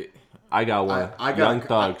think of it. I got one. Young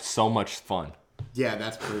Thug, So Much Fun. Yeah,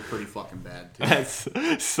 that's pretty fucking bad too. That's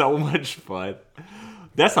so much fun.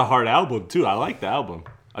 That's a hard album too. I like the album.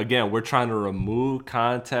 Again, we're trying to remove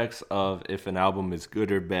context of if an album is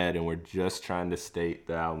good or bad, and we're just trying to state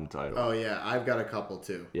the album title. Oh yeah, I've got a couple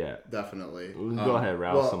too. Yeah, definitely. Go ahead,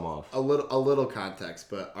 rattle some off. A little context,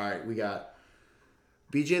 but all right, we got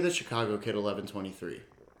BJ the Chicago Kid 1123. Do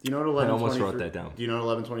you know what 1123? I almost wrote that down. Do you know what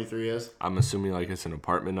 1123 is? I'm assuming like it's an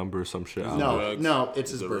apartment number or some shit. No,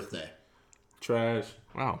 it's his birthday. Trash.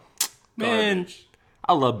 Wow, man. Garbage.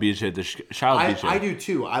 I love BJ the Child. I do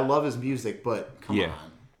too. I love his music, but come on.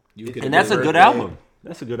 And that's a good album.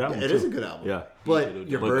 That's a good album. Yeah, it is a good album. Yeah. But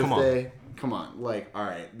your birthday, come on. Like, all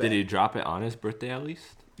right. Did he drop it on his birthday at least?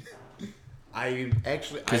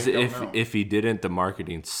 Because if he didn't, the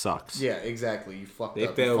marketing sucks. Yeah, exactly. You fucked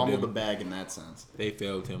up. You fumbled the bag in that sense. They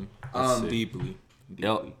failed him deeply.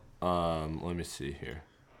 Let me see here.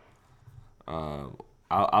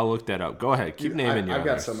 I'll look that up. Go ahead. Keep naming your I've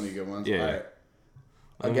got so many good ones. Yeah. All right.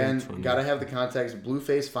 Again, gotta have the context.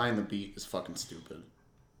 Blueface Find the Beat is fucking stupid.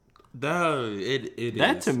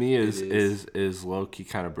 That to me is low key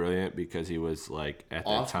kind of brilliant because he was like at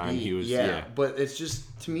that time he was but it's just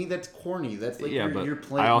to me that's corny. That's like you're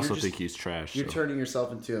playing. I also think he's trash. You're turning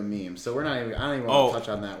yourself into a meme. So I don't even want to touch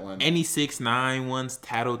on that one. Any 6ix9ine ones,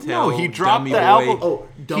 Tattletale. No, he dropped the album. Oh,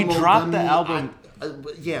 he dropped the album.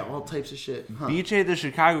 All types of shit. Huh. BJ the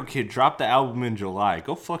Chicago Kid dropped the album in July.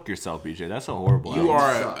 Go fuck yourself, BJ. That's a horrible album. You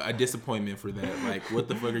are a disappointment for that. Like, what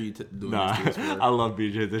the fuck are you doing this for? I love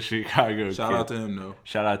BJ the Chicago Kid. Shout out to him, though.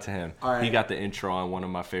 Shout out to him. All right. He got the intro on one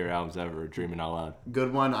of my favorite albums ever, Dreaming Out Loud.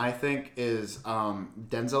 Good one, I think, is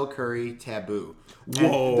Denzel Curry, Taboo.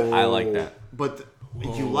 Whoa. I like that. But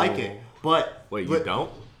you like it. But wait, you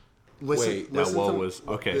don't? Listen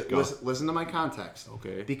to my context.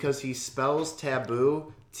 Okay. Because he spells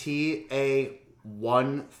taboo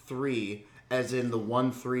TA13 as in the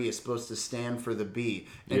 1-3 is supposed to stand for the B.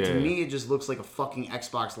 And to me it just looks like a fucking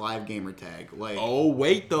Xbox Live gamer tag. Like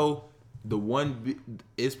wait though. The 1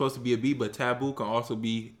 is supposed to be a B, but taboo can also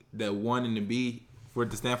be that 1 and the B for it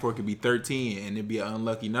to stand for it could be 13 and it'd be an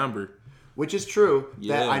unlucky number. Which is true.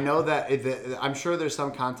 Yeah. That I know that I'm sure there's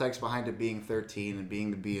some context behind it being 13 and being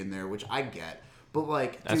the B in there, which I get. But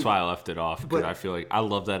like, that's why I left it off because I feel like I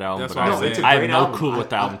love that album. But I have no clue what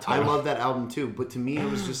the album title. I love that album too. But to me, it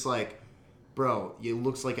was just like, bro, it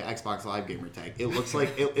looks like an Xbox Live gamer tag. It looks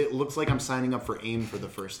like it looks like I'm signing up for AIM for the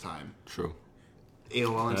first time. True.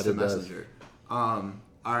 AOL Instant Messenger. All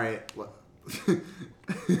right.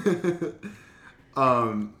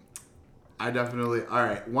 I definitely... All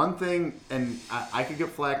right. One thing, and I could get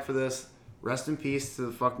flack for this. Rest in peace to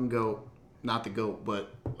the fucking GOAT. Not the GOAT, but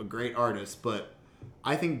a great artist. But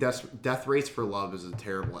I think Death Race for Love is a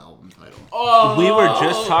terrible album title. Oh, we were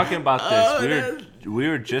just talking about this. We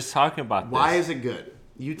were just talking about this. Why is it good?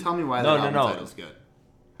 You tell me why that album title's good.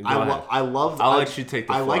 I love. I'll let you take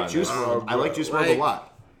the floor. I like Juice WRLD. I like Juice WRLD a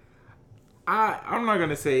lot. I'm not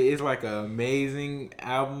gonna say it's like an amazing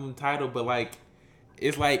album title, but like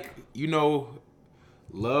it's like, you know,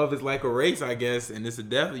 love is like a race, I guess, and it's a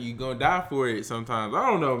death. You gonna die for it sometimes. I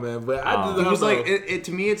don't know, man, but I just it was like it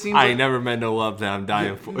to me. It seems I like, ain't never met no love that I'm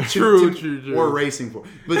dying for. True. Or racing for.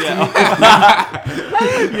 But Yeah,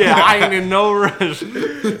 I ain't in no rush.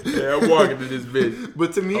 Yeah, I'm walking to this bitch.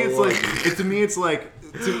 But to me, it's like.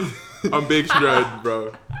 I'm Big Strud,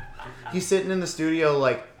 bro. He's sitting in the studio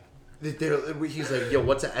like, he's like, yo,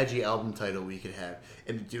 what's an edgy album title we could have?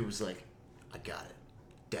 And the dude was like, I got it.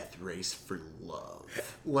 Death Race for Love.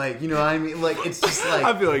 Like, you know what I mean? Like, it's just like...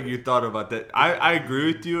 I feel like you thought about that. I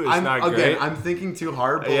agree with you. It's not great. I'm thinking too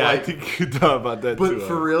hard, but yeah, like... I think you thought about that but too. But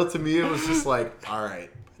for real, to me, it was just like, all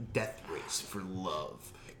right, Death Race for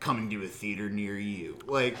Love. Coming to a theater near you.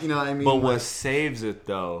 Like, you know what I mean? But like, what saves it,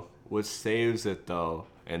 though,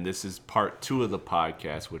 and this is part 2 of the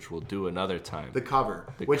podcast, which we'll do another time. The cover,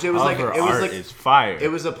 the which cover it was like is fire. It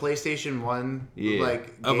was a PlayStation 1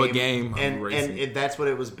 like of a game, and that's what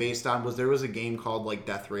it was based on. There was a game called like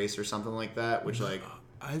Death Race or something like that, which like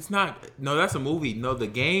it's not. No, that's a movie. No, the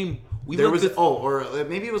game. Or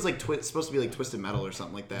maybe it was like supposed to be like Twisted Metal or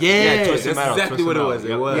something like that. Yeah, Twisted Metal. Exactly what it was.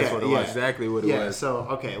 It was. That's what it was. Exactly what it was. So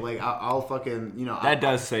okay, like I'll fucking that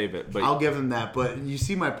does save it. But I'll give him that. But you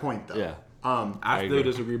see my point though. Yeah. I still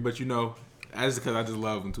disagree, but you know, that's because I just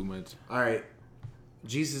love him too much. All right,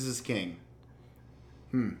 Jesus is King.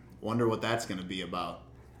 Wonder what that's gonna be about.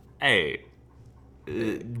 Hey,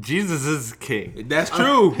 Jesus is king. That's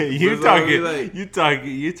true. You talking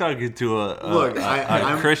to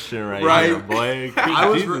a Christian right here, boy.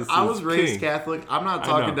 I was raised Catholic. I'm not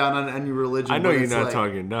talking down on any religion. I know you're not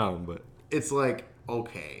talking down, but it's like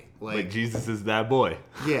okay, like Jesus is that boy.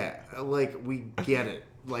 Yeah, like we get it.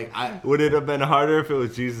 Like would it have been harder if it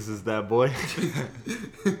was Jesus is that boy?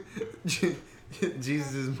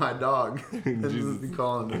 Jesus is my dog. That's what we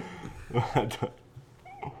call him.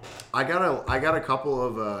 I got a couple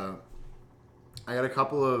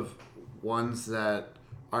of ones that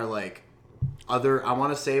are like other. I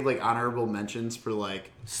want to save like honorable mentions for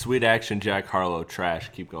like Sweet Action Jack Harlow,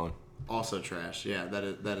 trash. Keep going. Also trash. Yeah, that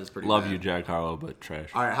is pretty. Love bad. you, Jack Harlow, but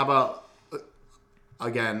trash. All right, how about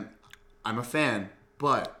again? I'm a fan,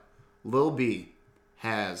 but Lil B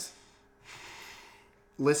has.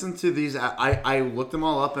 Listen to these. I looked them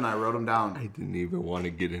all up and I wrote them down. I didn't even want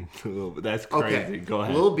to get into it, but that's crazy. Okay. Go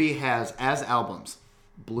ahead. Lil B has as albums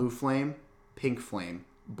Blue Flame, Pink Flame,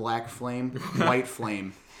 Black Flame, White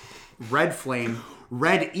Flame, Red Flame,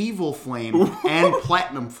 Red Evil Flame, and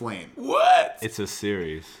Platinum Flame. What? It's a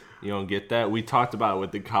series. You don't get that? We talked about it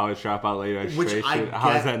with the college dropout late registration.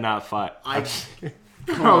 How is that not fun? How is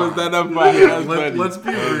that not fun? Let's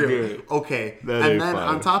be real. Okay. That and ain't then fire.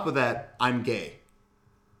 on top of that, I'm gay.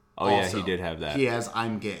 Oh, Also, yeah, he did have that. He has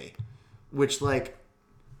I'm gay. Which, like,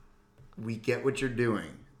 we get what you're doing.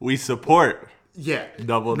 We support. Yeah.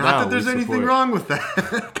 Double Not down. that there's anything wrong with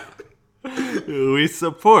that. We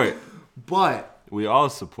support. But We all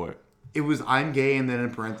support. it was I'm gay and then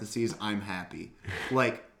in parentheses, I'm happy.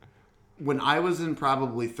 Like, when I was in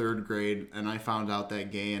probably 3rd grade and I found out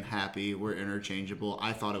that gay and happy were interchangeable,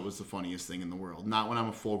 I thought it was the funniest thing in the world. Not when I'm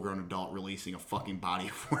a full-grown adult releasing a fucking body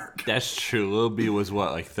of work. That's true. Lil B was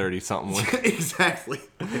what, like 30-something? Exactly.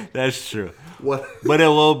 That's true. What? But in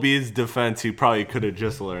Lil B's defense, he probably could have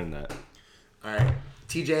just learned that. All right.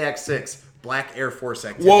 TJX6, Black Air Force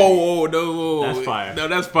Activity. Whoa, no. That's fire. No,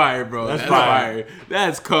 that's fire, bro. That's That's fire. fire.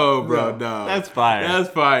 That's cold, bro. No. That's fire. That's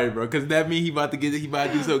fire, bro. Because that means he about to do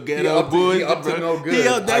some He ghetto up to bullshit, no bro.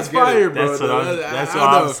 good. That's I get fire, it. bro. That's what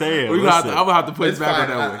I'm saying. I'm gonna have to put It's it back fine.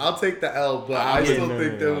 on that one. I'll take the L, but I still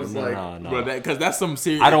think there was Bro, because that's some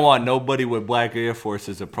serious. I don't want nobody with Black Air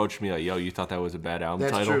Forces approach me like, yo, you thought that was a bad album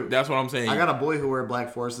That's title? true. That's what I'm saying. I got a boy who wear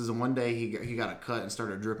Black Forces, and one day he got a cut and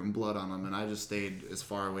started dripping blood on him, and I just stayed as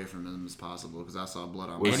far away from him as possible because I saw blood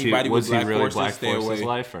on him. Anybody was with he Black really Forces, Black stay Forces away.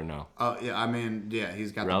 life or no? Oh yeah, I mean, yeah,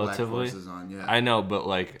 he's got Relatively? the Black Forces on. Yeah, I know, but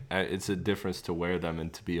like, it's a difference to wear them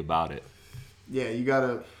and to be about it. yeah, you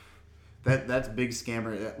gotta. That's big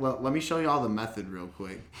scammer. Let me show you all the method real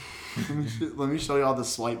quick. Let me show you all the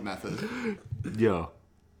swipe method. Yo,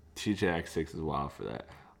 TJX6 is wild for that.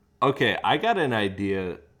 Okay, I got an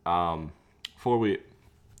idea. Before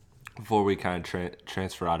we kind of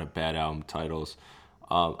transfer out of bad album titles,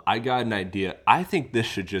 I got an idea. I think this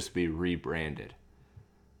should just be rebranded.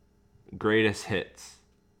 Greatest hits.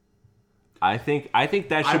 I think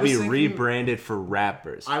that should be rebranded for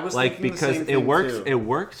rappers. I was like thinking the because same it thing, works. too. It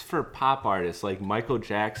works for pop artists like Michael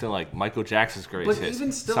Jackson. Like Michael Jackson's greatest But hits.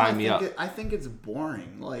 even still, Sign me up. I think it's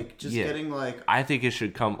boring. Like just Yeah. getting like. I think it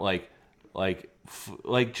should come like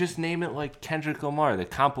just name it like Kendrick Lamar, the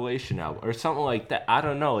compilation album, or something like that. I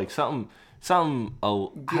don't know, like something. I don't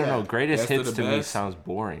know. Greatest Best of hits the to me best. sounds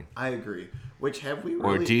boring. I agree. Which have we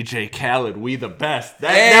Or really? DJ Khaled, We the Best.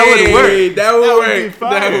 That Hey, would work. That would be work.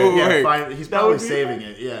 fire. That would Yeah, work. fine. He's That probably would be saving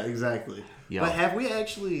it. Yeah, exactly. Yo. But have we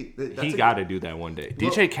actually? He got to do that one day.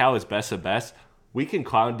 DJ Khaled's Best of Best. We can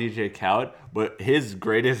clown DJ Khaled, but his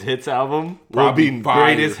greatest hits album will Probably be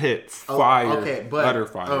fire. greatest hits. Fire. Okay, but Utter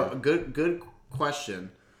fire. Good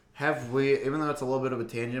question. Have we? Even though it's a little bit of a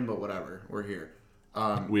tangent, but whatever. We're here.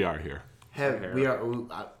 We are here.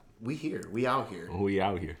 We here. We out here. We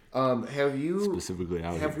out here. Have you Specifically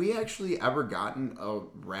out Have here. we actually ever gotten a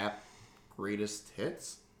rap greatest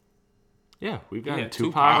hits? Yeah, we've gotten Yeah,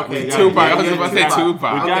 Tupac. Tupac. We've Okay, gotten- Tupac. I was yeah, about to say Tupac.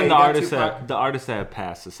 Tupac. We've Okay, gotten you got the artists that have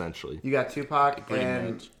passed, essentially. You got Tupac Pretty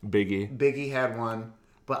and much. Biggie. Biggie had one,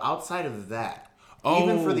 but outside of that, Oh.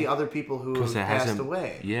 even for the other people who have Because it passed hasn't.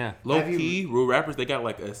 away, Yeah. Low Have you- key, real rappers, they got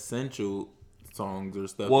like essential songs or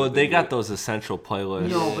stuff. Well, that they got do. those essential playlists.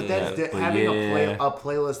 No, but that's Yeah, but having yeah. a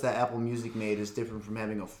playlist that Apple Music made is different from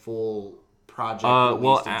having a full project. Well,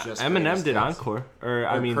 released of just Eminem greatest did hits. Encore, Or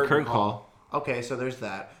Curtain Call, Okay, so there's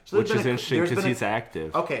that. So which there's is been interesting there's because been he's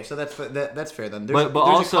active. Okay, so that's fair then. But there's a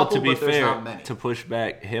also couple, to be but there's fair, not many. to push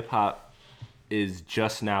back, hip hop is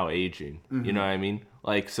just now aging. Mm-hmm. You know what I mean?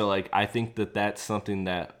 Like so, like I think that's something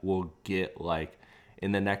that will get like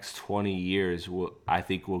in the next 20 years. I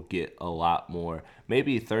think we'll get a lot more.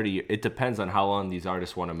 Maybe 30 years. It depends on how long these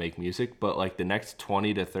artists want to make music. But like the next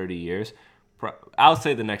 20 to 30 years, I'll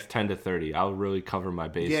say the next 10 to 30. I'll really cover my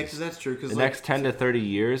bases. Yeah, because that's true. Because The next 10 to 30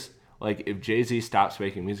 years, like if Jay-Z stops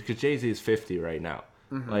making music, because Jay-Z is 50 right now.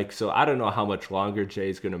 Mm-hmm. Like, so I don't know how much longer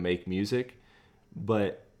Jay's going to make music,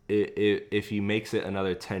 but if he makes it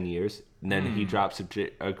another 10 years, and then he drops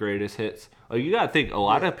a greatest hits. Like, you got to think, a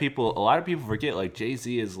lot of people forget, like,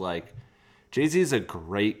 Jay-Z is a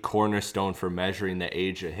great cornerstone for measuring the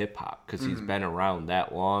age of hip hop because he's been around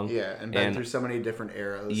that long. yeah, and been through so many different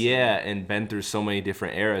eras. Yeah, and been through so many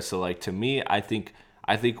different eras. So like to me, I think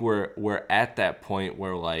we're at that point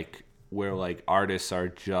where artists are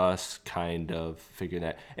just kind of figuring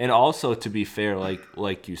that. And also to be fair,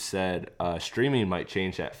 like you said, streaming might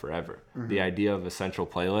change that forever. The idea of essential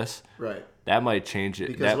playlists, Right. that might change it.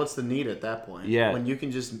 Because what's the need at that point? Yeah. When you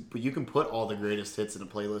can put all the greatest hits in a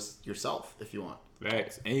playlist yourself if you want.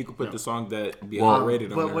 Facts. And you can put the song that be Well,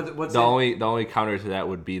 rated on there. what's the only counter to that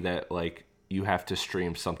would be that like you have to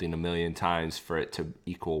stream something 1 million times for it to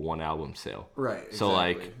equal one album sale. Right, So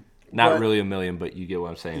like exactly. not But- really 1 million, but you get what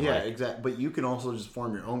I'm saying. Yeah, like, exactly. But you can also just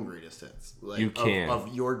form your own greatest hits. Like, You can.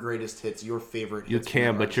 of your greatest hits, your favorite. you hits from can,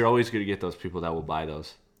 that but artist. you're always gonna get those people that will buy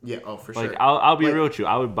those. Yeah. Oh, for Like sure. I'll be Like- real with you.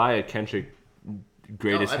 I would buy a Kendrick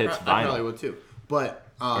greatest I hits probably vinyl would too. But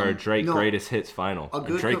or a Drake no, greatest hits vinyl. A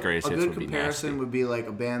good, Drake greatest a hits good would be comparison nasty. would be like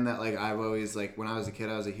a band that like I've always like when I was a kid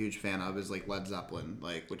I was a huge fan of is like Led Zeppelin,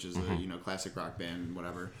 like which is Mm-hmm. a classic rock band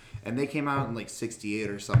whatever, and they came out in like '68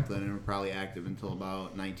 or something and were probably active until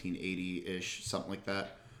about 1980-ish, something like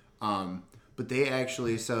that. But they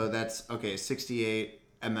actually, so that's okay, '68,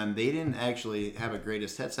 and then they didn't actually have a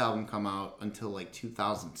greatest hits album come out until like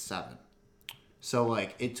 2007. So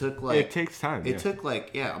like it took like It takes time. It yeah. took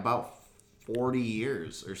like about 40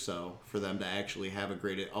 years or so for them to actually have a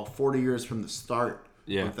greatest. 40 years from the start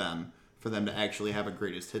Yeah. with them for them to actually have a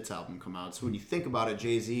greatest hits album come out. So when you think about it,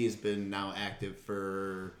 Jay-Z has been now active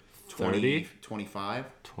for 30? 25.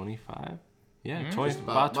 25. Yeah,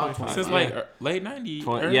 about 25. Since yeah. like late 90s,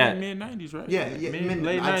 early yeah. mid 90s, right? Yeah,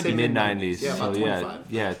 late I'd say 90s. mid 90s. Yeah, about so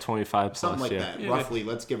 25. yeah, 25 plus. Something like yeah. that, Yeah. roughly.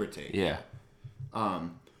 Let's give or take. Yeah.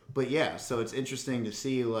 But yeah, so it's interesting to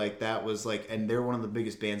see like that was like, and they're one of the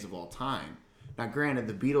biggest bands of all time. Now, granted,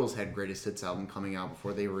 the Beatles had greatest hits album coming out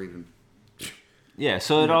before they were even. Yeah,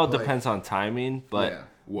 so it all like- depends on timing, but Yeah.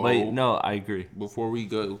 Whoa. no, I agree. Before we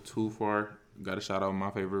go too far, got to shout out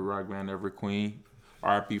my favorite rock band ever, Queen.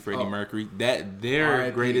 R.I.P. Freddie Mercury. That their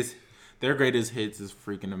R.I.P.. greatest hits is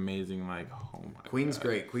freaking amazing. Like, oh my Queen's God.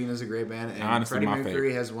 great. Queen is a great band, and Honestly, Freddie my Mercury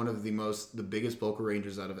favorite. has one of the biggest vocal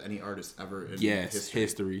ranges out of any artist ever in Yes,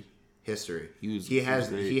 history. history. He has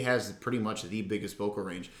great. pretty much the biggest vocal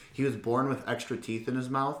range. He was born with extra teeth in his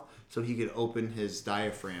mouth, so he could open his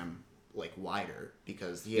diaphragm like wider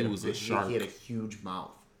because he had was a shark. he had a huge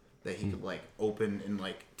mouth that he could like open and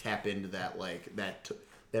like tap into that like that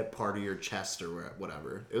that part of your chest or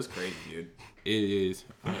whatever. It was crazy, dude. It is.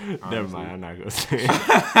 Never mind. I'm not gonna say it.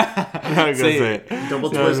 I'm not gonna say it. Double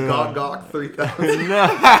twist, gawk, 3,000.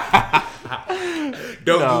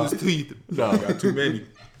 Don't use teeth. No. Got too many.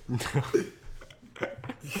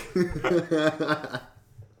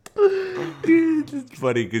 Dude, it's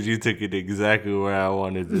funny because you took it exactly where I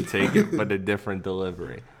wanted to take it, but a different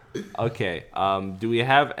delivery. Okay. Do we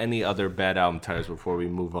have any other bad album titles before we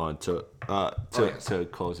move on to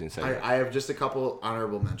closing segment? I have just a couple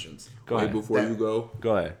honorable mentions. Go ahead. Before you go.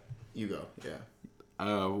 Go ahead. You go,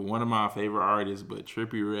 yeah. One of my favorite artists, but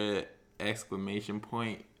Trippie Redd !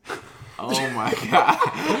 Oh my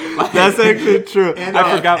god, That's actually true. And,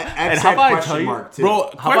 I forgot. X And had how about I question tell you, mark, too.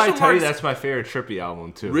 bro? How about I tell you marks- that's my favorite Trippie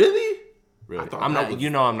album too? Really? Really? I thought I'm that not. was- You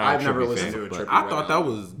know, I'm not. I've a never Trippie listened fan, to a but Trippie I Redd thought that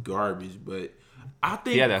album. was garbage, but I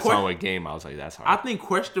think Yeah, that song with Game. I was like, that's hard. I think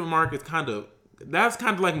question mark is kind of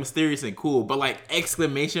like mysterious and cool, but like !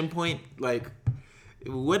 Like,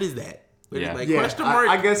 what is that? Yeah. Like Yeah, question mark.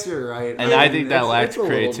 I guess you're right. And I think that it's lacks a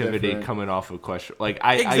little creativity different. coming off of question. Like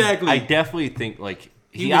Exactly. I definitely think like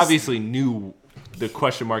he was- obviously knew the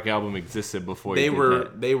question mark album existed before he they did were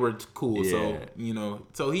that. they were cool, so Yeah.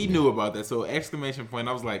 so he knew about that. So ! I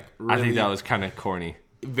was like, really, I think that was kind of corny.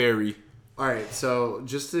 very. All right, so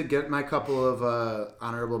just to get my couple of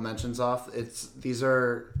honorable mentions off, these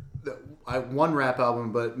are one rap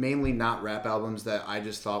album, but mainly not rap albums that I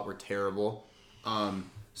just thought were terrible.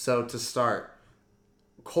 So to start,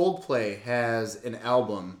 Coldplay has an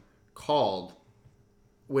album called,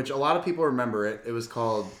 which a lot of people remember it. It was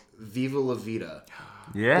called Viva La Vida.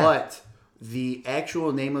 Yeah. But the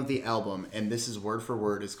actual name of the album, and this is word for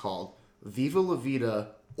word, is called Viva La Vida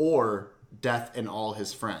or Death and All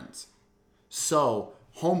His Friends. So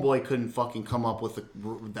Homeboy couldn't fucking come up with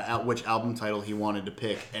which album title he wanted to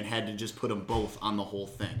pick and had to just put them both on the whole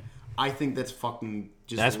thing. I think that's fucking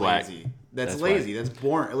just That's whack. lazy. That's That's lazy. That's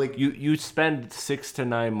boring. Like You spend 6 to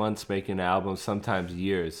 9 months making an album, sometimes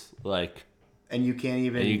years. Like and you can't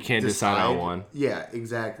even And you can't decide on one. Yeah,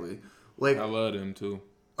 exactly. Like I love them too.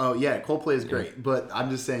 oh yeah, Coldplay is great, but I'm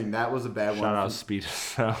just saying that was a bad one. shout out from- Speed of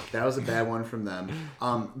Sound. That was a bad one from them.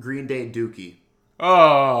 Green Day Dookie. Oh,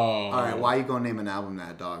 All right, why you gonna name an album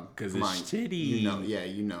that, dog? 'Cause Come it's on. shitty. You know, yeah,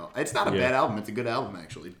 you know. It's not a bad album. It's a good album,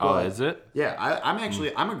 actually. Oh, But, is it? Yeah,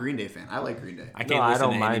 I'm a Green Day fan. I like Green Day. I can't No, I listen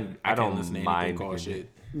don't to mind- Any, I I don't can't listen to mind anything called Green Day.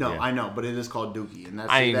 shit. No, Yeah. I know, but it is called Dookie, and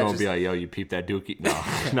that's I ain't that's gonna just, be like, yo, you peep that Dookie? No,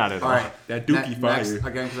 not at all. all right. That Dookie Next, fire.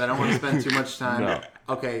 again, because I don't want to spend too much time. No.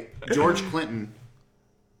 Okay, George Clinton.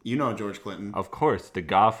 You know George Clinton. Of course, The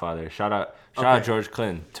Godfather. Shout out Okay. George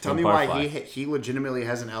Clinton. To Tell me Pimp why Butterfly. he legitimately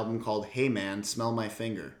has an album called Hey Man, Smell My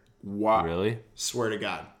Finger. Why? Really? Swear to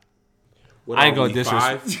God. What I ain't are gonna we,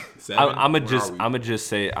 5, 7? I'm Where gonna are we?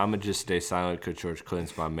 just stay silent because George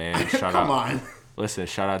Clinton's my man. Shout Come out. on. Listen,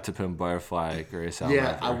 shout out to Pimp Butterfly, greatest album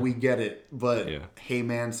Yeah, ever. we get it, but Yeah. Hey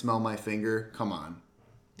Man, Smell My Finger. Come on.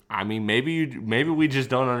 I mean, maybe we just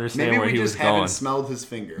don't understand Maybe where we he just was haven't going. smelled his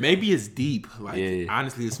finger. Maybe it's deep. Like Yeah.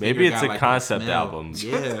 honestly, his Maybe finger it's got, a like, concept smell. album.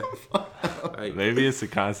 Yeah. Like, Maybe it's a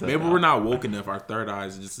concept. maybe album. we're not woke enough. Our third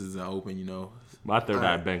eyes just isn't open. You know. My third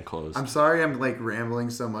eye been closed. I'm sorry I'm like rambling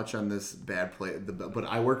so much on this bad play, but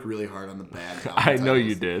I worked really hard on the bad. album I know titles.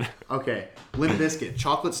 you did. Okay, Limp Bizkit,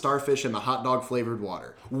 Chocolate Starfish and the Hot Dog Flavored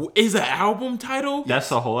Water. Is an album title? That's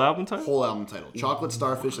the whole album title? Whole album title: Chocolate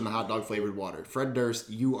Starfish and the Hot Dog Flavored Water. Fred Durst,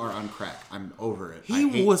 you are on crack. I'm over it. I He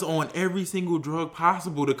hate- was on every single drug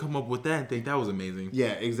possible to come up with that and think that was amazing.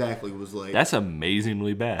 Yeah, exactly. Was like That's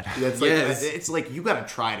amazingly bad. That's like Yes. it's like you got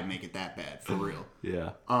to try to make it that bad for real.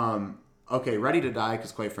 Yeah. Okay, Ready to Die,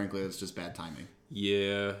 because quite frankly, that's just bad timing.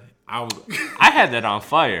 Yeah, I was. I had that on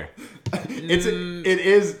fire It's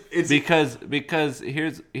because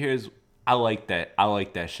here's I like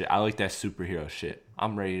that shit. I like that superhero shit.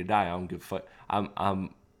 I'm ready to die. I don't give a fuck.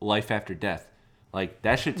 I'm life after death. Like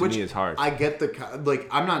that shit to me is hard. I get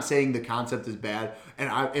I'm not saying the concept is bad,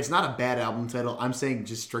 and it's not a bad album title. I'm saying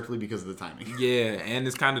just strictly because of the timing. Yeah, and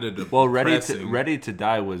it's kind of the well, Ready depressing. to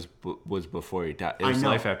Die was before he died. It was know.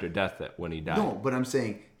 life after death that when he died. No, but I'm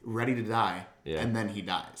saying Ready to Die, Yeah. and then he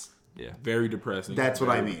dies. Yeah. Very depressing. That's what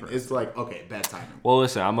I Very mean. depressing. It's like, okay, bad timing. Well,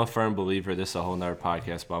 listen, I'm a firm believer. This is a whole nother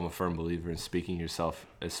podcast, but I'm a firm believer in speaking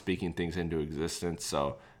things into existence.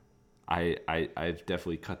 So, I've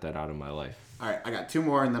definitely cut that out of my life. All right, I got two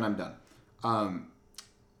more and then I'm done.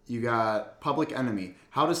 You got Public Enemy.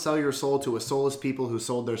 How to sell your soul to a soulless people who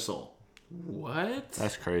sold their soul. What?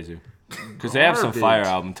 That's crazy. Because they have some Garbage. fire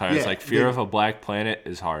album titles. Yeah, like Fear they- of a Black Planet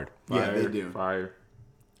is hard. Yeah, they do. Fire.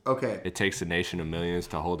 Okay. It takes a nation of millions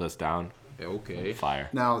to hold us down. Okay. Fire.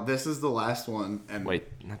 Now, this is the last one. And Wait,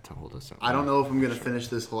 not to hold us down. I don't know if I'm going to finish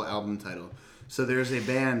this whole album title. So there's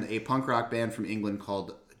a punk rock band from England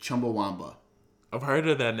called Chumbawamba. I've heard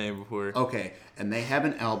of that name before. Okay, and they have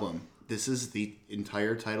an album. This is the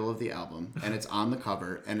entire title of the album, and it's on the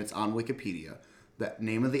cover, and it's on Wikipedia. The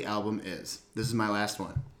name of the album is, this is my last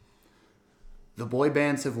one. The boy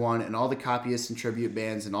bands have won, and all the copyists and tribute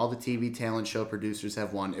bands and all the TV talent show producers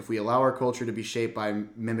have won. If we allow our culture to be shaped by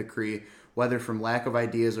mimicry, whether from lack of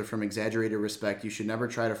ideas or from exaggerated respect, you should never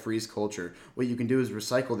try to freeze culture. What you can do is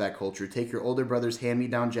recycle that culture. Take your older brother's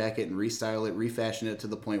hand-me-down jacket and restyle it, refashion it to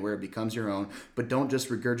the point where it becomes your own. But don't just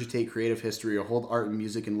regurgitate creative history or hold art and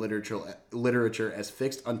music and literature as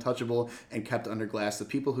fixed, untouchable, and kept under glass. The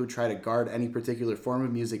people who try to guard any particular form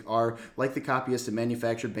of music are, like the copyists and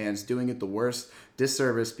manufactured bands, doing it the worst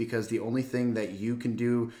disservice, because the only thing that you can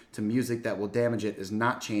do to music that will damage it is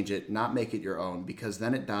not change it, not make it your own, because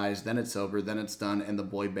then it dies, then it's over, then it's done, and the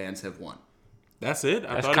boy bands have won. That's it?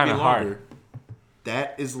 That's kind of hard.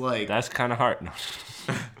 That is like... That's kind of hard. No.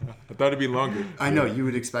 I thought it'd be longer. I know, you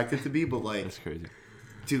would expect it to be, but like... That's crazy.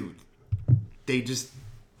 Dude, they just...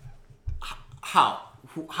 How?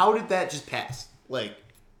 How did that just pass? Like...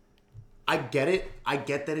 I get it. I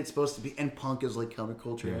get that it's supposed to be, and punk is like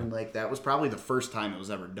counterculture, and like that was probably the first time it was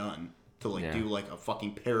ever done to like do like a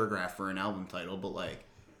fucking paragraph for an album title. But like,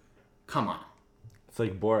 come on, it's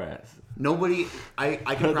like Borat. Nobody, I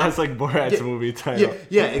can. That's like Borat's movie title.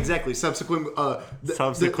 Yeah, exactly. Subsequent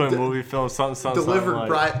movie film. Something.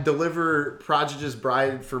 Deliver Prodigy's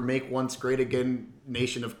Bride for Make Once Great Again,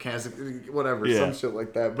 Nation of Kazakh, whatever, some shit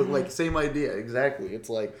like that. But like, same idea, exactly. It's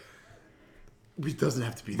like. It doesn't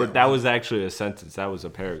have to be that. But that was actually a sentence. That was a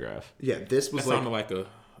paragraph. Yeah, this was that sounded like a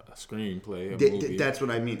screenplay. Movie. That's what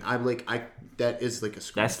I mean. That is like a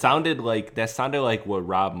screenplay. That sounded like what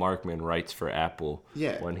Rob Markman writes for Apple.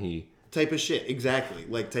 Yeah. When he type of shit, exactly.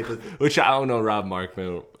 Like type of. Which I don't know, Rob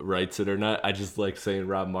Markman writes it or not. I just like saying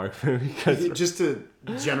Rob Markman because just to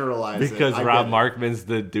generalize. Because Rob Markman's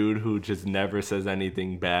the dude who just never says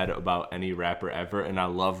anything bad about any rapper ever, and I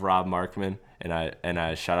love Rob Markman. And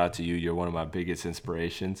I shout out to you. You're one of my biggest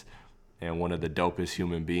inspirations and one of the dopest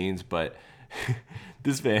human beings. But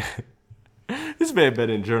this man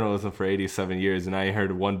been in journalism for 87 years, and I ain't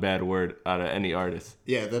heard one bad word out of any artist.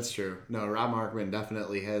 Yeah, that's true. No, Rob Markman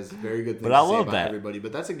definitely has very good things to say about everybody.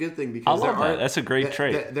 But that's a good thing because that's a great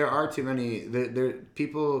trait. There are too many.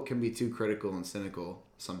 People can be too critical and cynical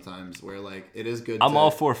sometimes. Where like it is good. I'm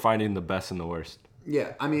all for finding the best and the worst.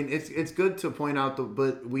 Yeah, I mean it's good to point out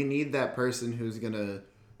but we need that person who's gonna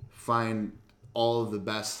find all of the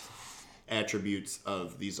best attributes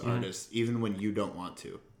of these artists, even when you don't want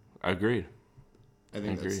to. Agreed. I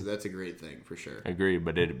think that's a great thing for sure. Agreed,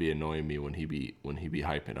 but it'd be annoying me when he be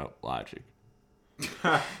hyping up Logic.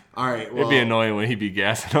 All right, well, it'd be annoying when he be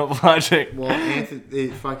gassing up Logic. Well, Anthony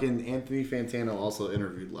Fantano also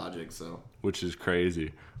interviewed Logic, so which is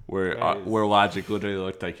crazy. Where Logic literally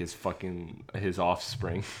looked like his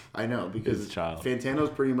offspring. I know, because Fantano's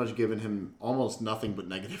pretty much given him almost nothing but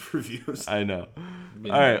negative reviews. I know.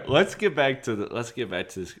 All right, let's get back to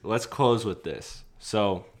this. Let's close with this.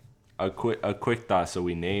 So, a quick thought. So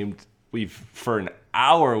for an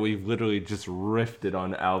hour we've literally just riffed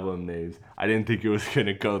on album names. I didn't think it was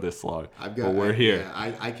gonna go this long. But we're here.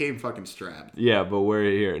 Yeah, I came fucking strapped. Yeah, but we're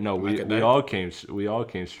here. No, we all came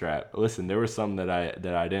strapped. Listen, there were some that I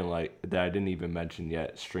didn't like, that I didn't even mention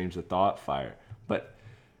yet. Streams of Thought, fire. But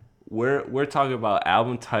we're talking about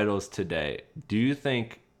album titles today. Do you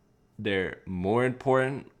think they're more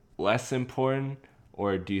important, less important?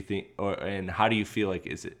 Or do you think, and how do you feel like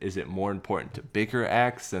is it more important to bigger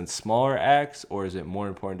acts than smaller acts, or is it more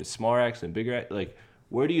important to smaller acts than bigger acts? Like,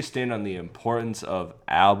 where do you stand on the importance of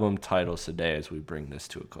album titles today as we bring this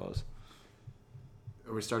to a close?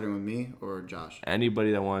 Are we starting with me or Josh?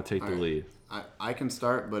 Anybody that want to take the lead. I can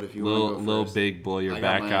start, but if you want to go first. Little Big, blow your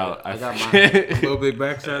back out. I got mine. Little Big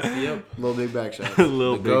back shots. Yep. Little Big back shots.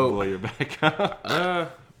 Little Big, blow your back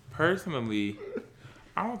out. Personally,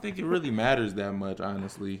 I don't think it really matters that much,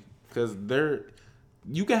 honestly, because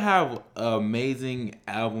you can have an amazing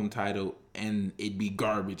album title and it be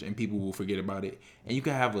garbage and people will forget about it, and you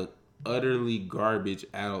can have a utterly garbage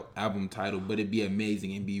album title but it be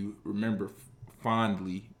amazing and be remembered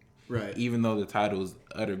fondly, right? Even though the title is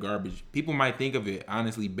utter garbage, people might think of it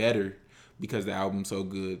honestly better because the album's so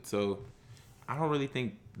good. So I don't really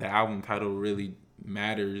think the album title really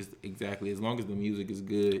matters exactly, as long as the music is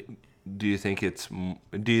good.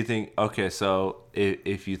 Okay, so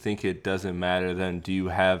if you think it doesn't matter, then do you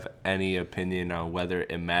have any opinion on whether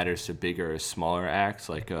it matters to bigger or smaller acts,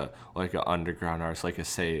 like a underground artist, like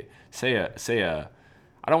say a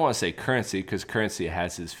I don't want to say Currency, because Currency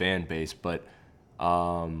has his fan base, but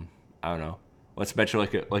I don't know, let's bet you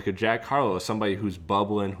like a Jack Harlow, somebody who's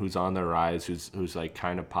bubbling, who's on the rise, who's like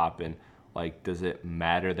kind of popping. Like, does it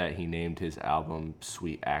matter that he named his album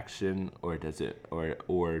Sweet Action, or does it,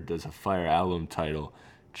 or does a fire album title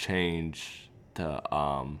change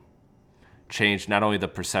change not only the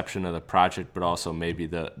perception of the project, but also maybe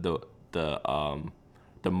the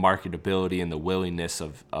marketability and the willingness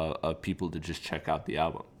of people to just check out the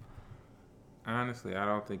album? Honestly, I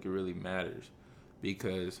don't think it really matters,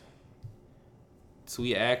 because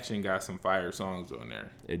Sweet Action got some fire songs on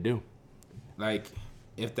there. It do. Like,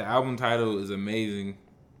 if the album title is amazing,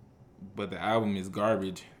 but the album is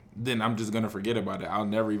garbage, then I'm just going to forget about it. I'll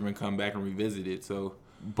never even come back and revisit it. So,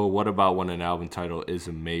 but what about when an album title is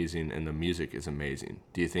amazing and the music is amazing?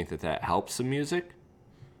 Do you think that helps the music?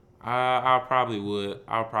 I probably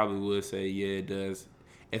would say, yeah, it does.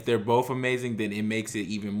 If they're both amazing, then it makes it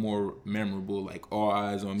even more memorable, like All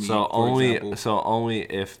Eyes on Me, so for example. So only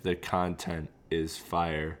if the content is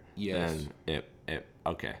fire, yes. Then it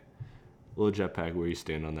okay. Lil Jetpack, where you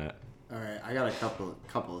stand on that? All right, I got a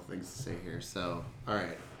couple of things to say here. So, all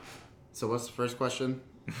right. So, what's the first question?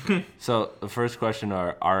 So, the first question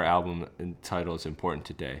are, our album title is important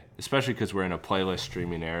today, especially because we're in a playlist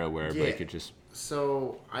streaming era where everybody could just...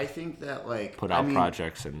 So, I think that, like... Put out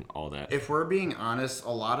projects and all that. If we're being honest,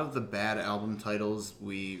 a lot of the bad album titles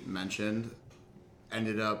we mentioned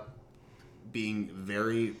ended up being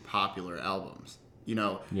very popular albums. You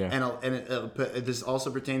know, yeah. And this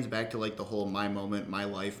also pertains back to like the whole my moment, my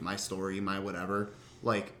life, my story, my whatever.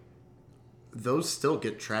 Like, those still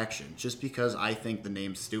get traction. Just because I think the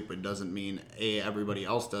name's stupid doesn't mean everybody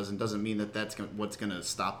else does, and doesn't mean that that's what's going to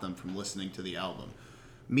stop them from listening to the album.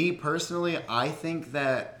 Me personally, I think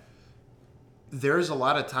that there's a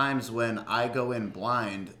lot of times when I go in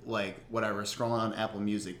blind, like whatever, scrolling on Apple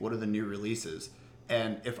Music, what are the new releases?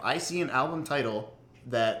 And if I see an album title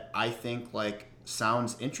that I think like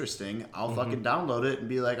sounds interesting, I'll fucking download it and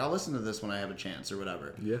be like, I'll listen to this when I have a chance or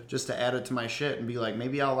whatever. Yeah. Just to add it to my shit and be like,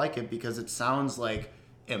 maybe I'll like it because it sounds like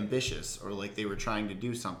ambitious or like they were trying to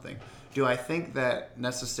do something. Do I think that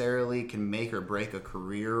necessarily can make or break a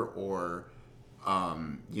career or,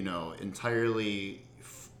 entirely,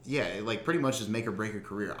 like pretty much just make or break a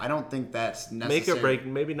career? I don't think that's necessary. Make or break,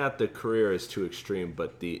 maybe not the career is too extreme,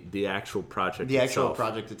 but the actual project the itself. actual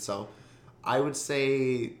project itself. I would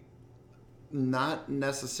say not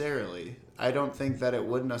necessarily. I don't think that it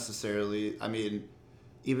would necessarily. I mean,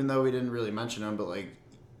 even though we didn't really mention them, but like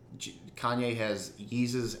Kanye has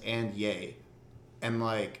Yeezus and Ye, and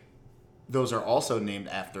like those are also named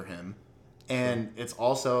after him. And it's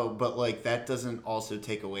also, but like that doesn't also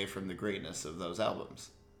take away from the greatness of those albums.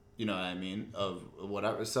 You know what I mean? Of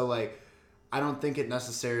whatever. So like, I don't think it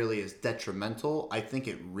necessarily is detrimental. I think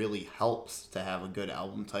it really helps to have a good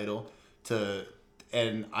album title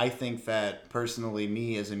and I think that personally,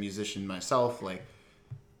 me as a musician myself, like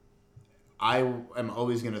I am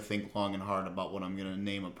always going to think long and hard about what I'm going to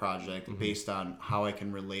name a project based on how I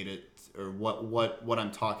can relate it or what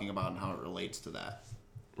I'm talking about and how it relates to that.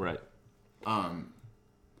 Right. And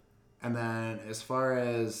then as far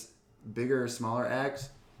as bigger or smaller acts,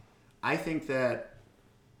 I think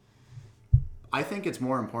it's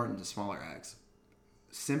more important to smaller acts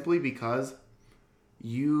simply because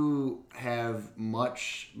you have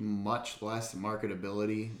much, much less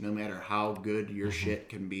marketability no matter how good your shit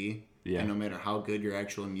can be and no matter how good your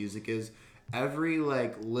actual music is. Every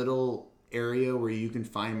like little area where you can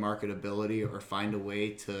find marketability or find a way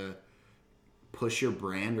to push your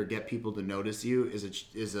brand or get people to notice you is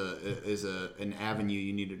an avenue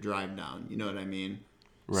you need to drive down. You know what I mean?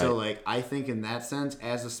 Right. So like I think in that sense,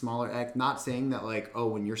 as a smaller act, not saying that like, oh,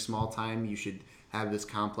 when you're small time you should have this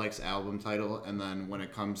complex album title, and then when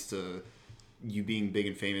it comes to you being big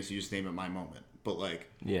and famous, you just name it My Moment. But like,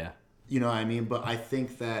 yeah, you know what I mean? But I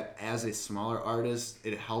think that as a smaller artist,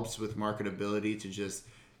 it helps with marketability to just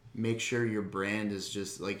make sure your brand is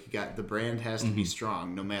just like, the brand has to be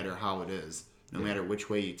strong no matter how it is, no matter which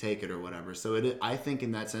way you take it or whatever. So I think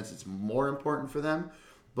in that sense it's more important for them,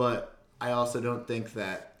 but I also don't think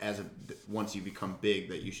that once you become big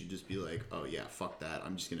that you should just be like, oh yeah, fuck that,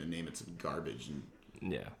 I'm just gonna name it some garbage and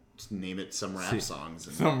just name it some rap songs.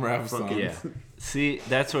 And some rap songs. Yeah. See,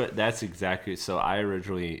 that's exactly. So I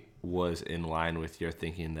originally was in line with your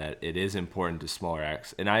thinking that it is important to smaller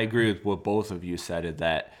acts, and I agree with what both of you said,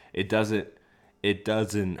 that it doesn't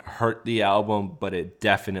hurt the album, but it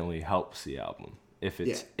definitely helps the album if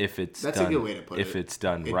it's that's done, a good way to put it. If it's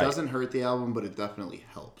done right, it doesn't hurt the album, but it definitely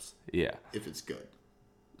helps. Yeah, if it's good.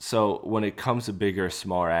 So when it comes to bigger or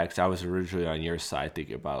smaller acts, I was originally on your side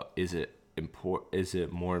thinking about is it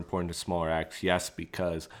more important to smaller acts? Yes,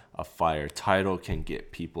 because a fire title can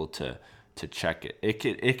get people to to check it.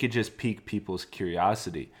 It could just pique people's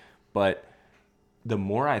curiosity. But the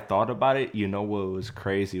more I thought about it, what was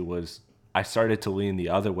crazy was I started to lean the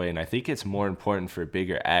other way, and I think it's more important for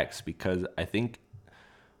bigger acts because I think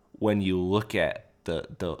when you look at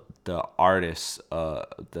the artists of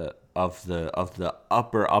the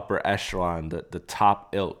upper echelon, the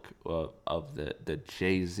top ilk of the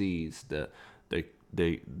Jay-Z's, the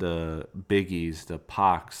Biggies, the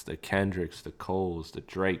Pacs, the Kendricks, the Coles, the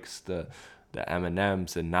Drakes, the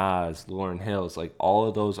Eminems, the Nas, Lauryn Hills, like all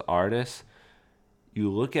of those artists, you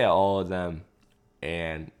look at all of them,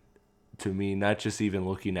 and to me, not just even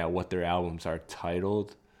looking at what their albums are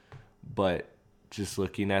titled, but just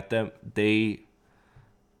looking at them,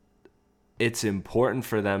 it's important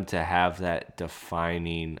for them to have that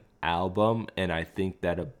defining album, and I think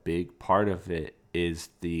that a big part of it is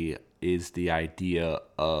the idea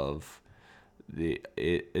of the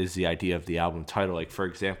album title. Like, for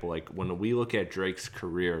example, like when we look at Drake's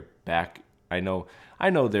career back, I know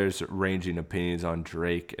there's ranging opinions on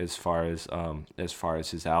Drake as far as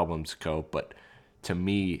his albums go, but to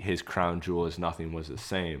me, his crown jewel is Nothing Was the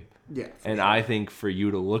Same. Yeah. And sure. I think for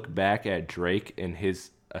you to look back at Drake and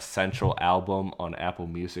his essential album on Apple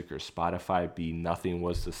Music or Spotify be Nothing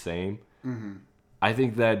Was the Same, mm-hmm. I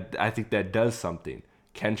think that does something.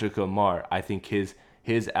 Kendrick Lamar, I think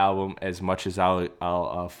his album, as much as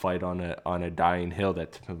I'll fight on a dying hill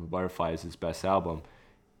that To Pimp a Butterfly is his best album,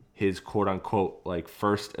 his quote unquote like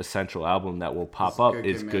first essential album that will pop up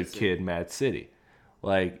is Good Kid, Mad City.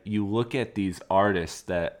 Like, you look at these artists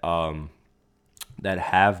that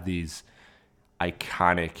have these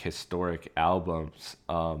iconic historic albums,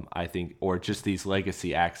 I think, or just these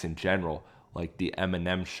legacy acts in general, like the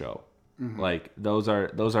Eminem Show. Mm-hmm. Like those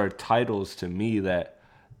are titles to me that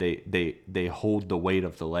they hold the weight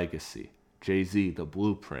of the legacy. Jay-Z, The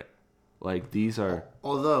Blueprint. Like, these are...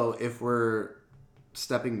 Although, if we're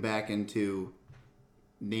stepping back into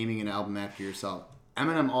naming an album after yourself,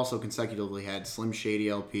 Eminem also consecutively had Slim Shady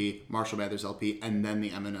LP, Marshall Mathers LP, and then the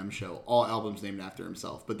Eminem Show. All albums named after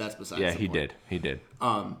himself, but that's besides the point. He did.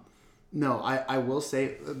 No, I will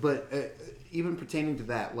say, but even pertaining to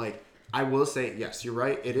that, like, I will say, yes, you're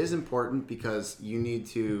right. It is important because you need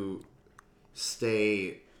to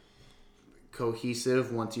stay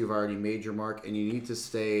cohesive once you've already made your mark, and you need to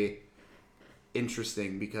stay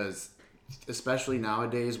interesting because, especially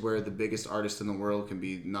nowadays where the biggest artist in the world can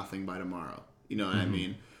be nothing by tomorrow. You know what I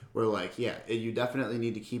mean? We're like, yeah, you definitely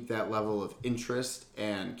need to keep that level of interest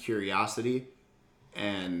and curiosity.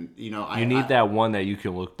 And, you need that one that you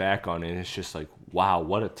can look back on and it's just like, wow,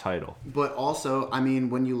 what a title. But also, I mean,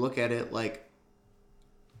 when you look at it, like,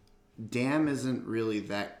 Damn isn't really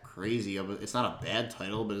that crazy of it's not a bad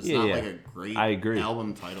title, but it's not like a great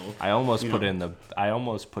album title. I almost put in the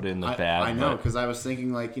bad. I know, because I was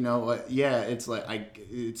thinking, like, it's like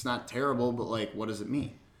it's not terrible, but like, what does it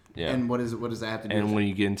mean? Yeah. And what does that have to do with when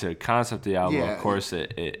you get into the concept of the album, of course,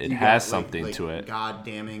 it has something to it. God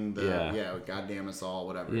damning God damn us all,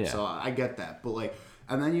 whatever. Yeah. So I get that. But, like,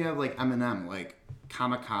 and then you have, like, Eminem, like,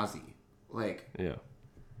 Kamikaze. Like, yeah.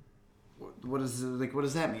 What does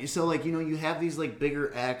that mean? So, like, you have these, like,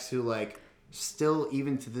 bigger acts who, like, still,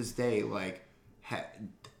 even to this day, like,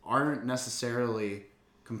 aren't necessarily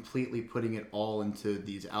completely putting it all into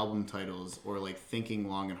these album titles or, like, thinking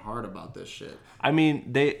long and hard about this shit. I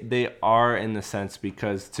mean, they are in the sense,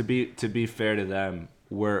 because to be fair to them,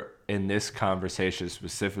 we're in this conversation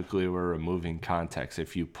specifically, we're removing context.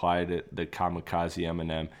 If you apply the Kamikaze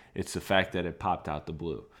Eminem, it's the fact that it popped out the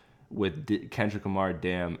blue. With Kendrick Lamar,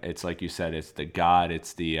 Damn, it's like you said, it's the God,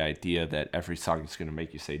 it's the idea that every song is going to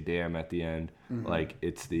make you say damn at the end. Mm-hmm. Like,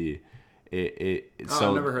 it's the so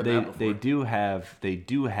I've never heard that before. They do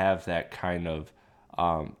have that kind of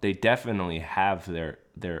they definitely have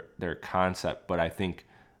their concept, but I think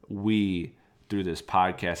we, through this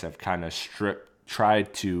podcast, have kind of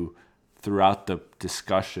tried to, throughout the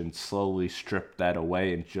discussion, slowly strip that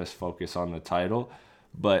away and just focus on the title.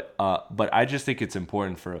 But I just think it's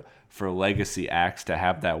important for legacy acts to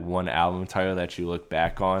have that one album title that you look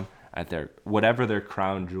back on at whatever their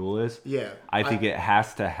crown jewel is. Yeah, I think it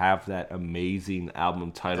has to have that amazing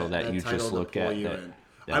album title that you just look at.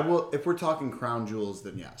 I will, if we're talking crown jewels,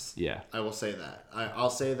 then yes. Yeah, I will say that. I'll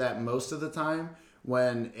say that most of the time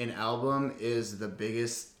when an album is the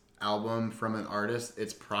biggest album from an artist,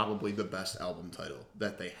 it's probably the best album title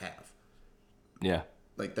that they have. Yeah.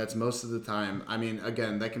 Like, that's most of the time. I mean,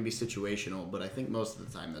 again, that can be situational, but I think most of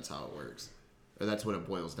the time that's how it works. Or that's what it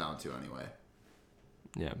boils down to anyway.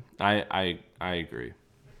 Yeah, I agree.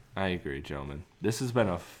 I agree, gentlemen. This has been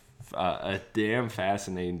a damn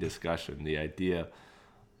fascinating discussion. The idea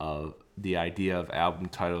of the idea of album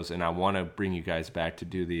titles, and I want to bring you guys back to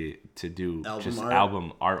do Album art?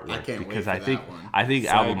 album artwork I can't because wait I for think that one. I think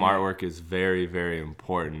Exciting. album artwork is very, very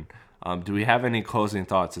important. Do we have any closing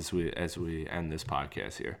thoughts as we end this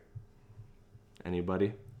podcast here?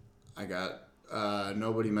 Anybody? I got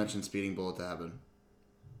nobody mentioned Speeding Bullet to Heaven.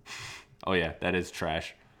 Oh yeah, that is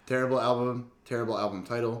trash. Terrible album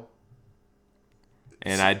title.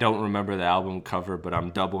 And I don't remember the album cover, but I'm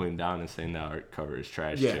doubling down and saying the art cover is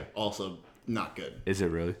trash Yeah, too. also not good. Is it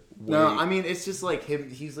really? No, I mean it's just like him.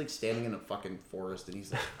 He's like standing in a fucking forest, and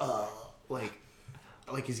he's like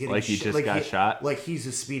he's getting Like he just got shot? Like he's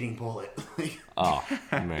a speeding bullet. Oh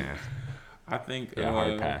man, I think yeah,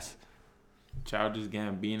 hard pass. Childish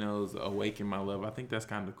Gambino's "Awaken My Love." I think that's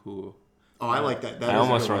kind of cool. Oh, I like that. I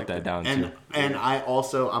almost wrote that down too. And I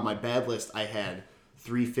also on my bad list I had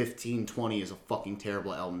 3/15/20 is a fucking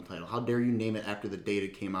terrible album title. How dare you name it after the date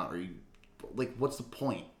it came out? Or you like what's the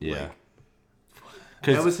point? Yeah.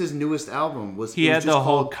 Like, that was his newest album. He had the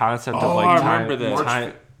whole concept of I like remember that.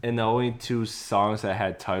 time, and the only two songs that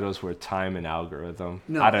had titles were "Time" and "Algorithm."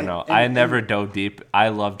 No, I don't know. I never dove deep. I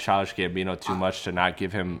love Childish Gambino too much to not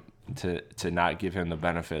give him the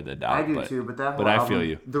benefit of the doubt. I do too, but that whole but I album, feel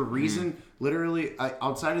you. The reason, literally,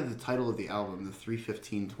 outside of the title of the album, the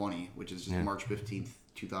 3/15/20, which is just March 15th,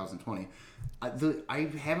 2020, I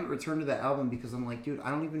haven't returned to that album because I'm like, dude,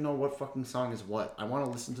 I don't even know what fucking song is what. I want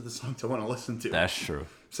to listen to the songs I want to listen to. That's true.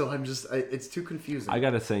 So I'm just, it's too confusing. I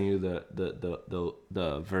gotta send you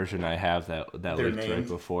the version I have that They're leaked right named?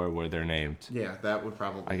 before where they're named. Yeah, that would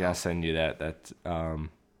probably. I gotta send you that. That's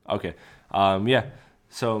okay. Yeah.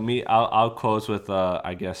 So I'll close with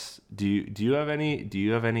I guess do you have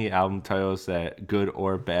any album titles that good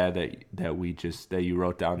or bad that you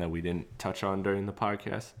wrote down that we didn't touch on during the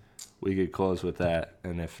podcast? We could close with that,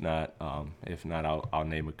 and if not I'll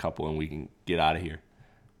name a couple and we can get out of here.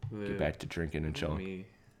 Get back to drinking and chilling.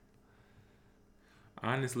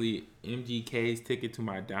 Honestly, MGK's "Ticket to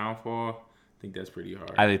My Downfall." I think that's pretty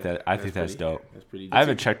hard. I think that's dope. That's pretty. I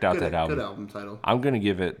haven't checked out that album. Good album title. I'm gonna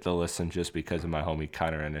give it the listen just because of my homie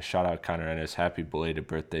Connor Ennis. Shout out Connor Ennis. Happy belated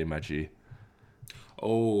birthday, my G.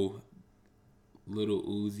 Oh, Little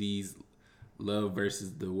Uzi's "Love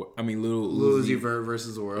versus the World." I mean, Little Uzi Uzi.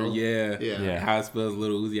 versus the World. Yeah. How it spells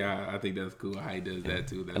Little Uzi. I think that's cool. How he does that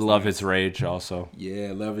too. That's I love nice. his rage also.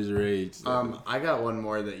 Yeah, Love His Rage. I got one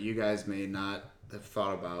more that you guys may not have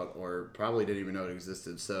thought about or probably didn't even know it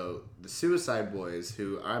existed. So the Suicide Boys,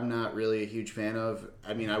 who I'm not really a huge fan of.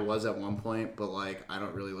 I mean, I was at one point, but like I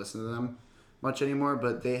don't really listen to them much anymore.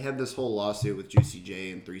 But they had this whole lawsuit with Juicy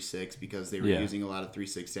J and 3-6 because they were using a lot of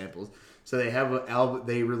 3-6 samples. So they have an album.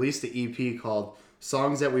 They released an EP called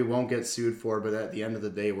 "Songs That We Won't Get Sued For," but at the end of the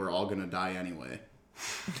day, we're all gonna die anyway.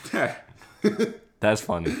 That's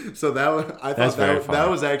funny. So I thought that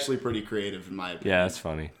was actually pretty creative in my opinion. Yeah, that's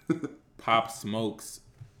funny. Pop Smoke's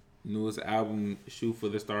newest album, "Shoot for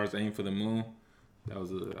the Stars, Aim for the Moon." That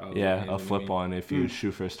was a flip on. If you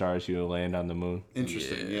shoot for stars, you'll land on the moon.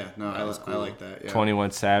 Interesting. Yeah. No, I like that. Yeah.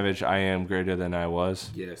 21 Savage, "I Am Greater Than I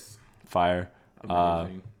Was." Yes. Fire.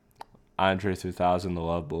 Amazing. Andre 3000, "The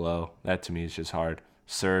Love Below." That to me is just hard.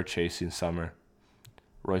 Sir, "Chasing Summer."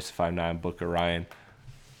 Royce 5'9", "Book of Ryan."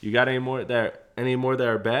 You got any more that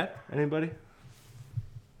are bad? Anybody?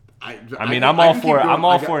 I mean, I'm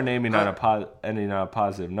all for naming on a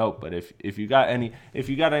positive note. But if you got any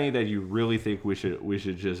that you really think we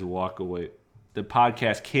should just walk away, the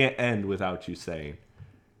podcast can't end without you saying,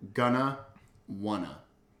 Wanna.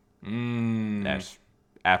 That's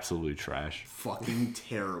absolutely trash. Fucking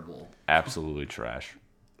terrible. Absolutely trash.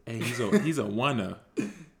 Hey, he's a wanna.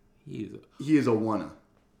 He is a wanna.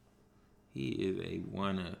 He is a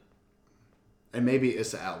wanna. And maybe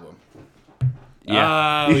it's an album.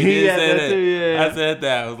 Yeah. Oh, he did Yeah, say that's that. it, yeah. I said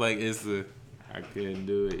that. I was like, I couldn't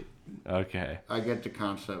do it. Okay. I get the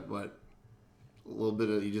concept, but a little bit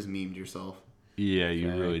of you just memed yourself. Yeah,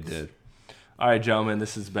 you really did. All right, gentlemen,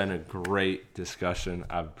 this has been a great discussion.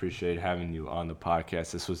 I've appreciated having you on the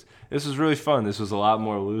podcast. This was really fun. This was a lot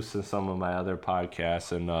more loose than some of my other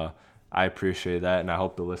podcasts, and I appreciate that, and I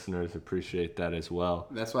hope the listeners appreciate that as well.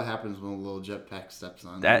 That's what happens when a little jetpack steps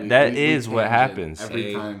on. That is what happens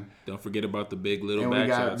every time. Don't forget about the big little And back we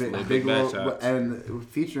got shots. big back little, shots. and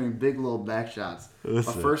featuring big little back shots.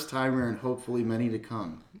 Listen. A first timer and hopefully many to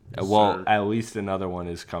come. Well, at least another one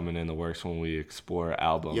is coming in the works when we explore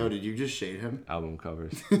album Did you just shade him? album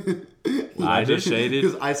covers. I just shaded.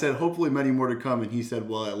 Because I said hopefully many more to come, and he said,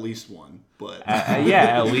 well, at least one. But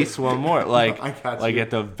Yeah, at least one more. Like, I got like you. at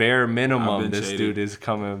the bare I've minimum, been this shaded. dude is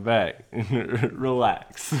coming back.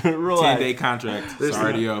 Relax. Relax. 10-day contract. It's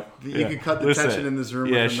already up. You can cut the tension in this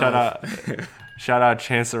room. Yeah, with a shout knife. Shout out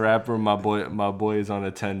Chance the Rapper. My boy is on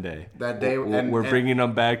a 10-day. That day, we're bringing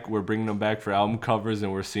them back. We're bringing them back for album covers,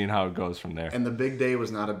 and we're seeing how it goes from there. And the big day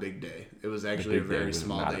was not a big day. It was actually a very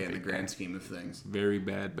small day in the grand scheme of things. Very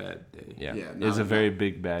bad day. Yeah, it was a very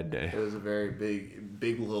big bad day. It was a very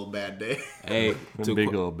big little bad day. Hey,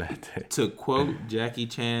 little bad day. To quote Jackie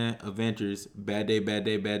Chan Avengers, bad day, bad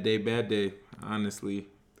day, bad day, bad day. Honestly.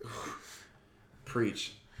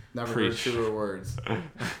 Preach. Never heard truer words.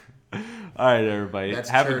 All right, everybody.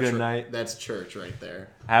 Have a good night. That's church right there.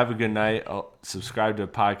 Have a good night. Subscribe to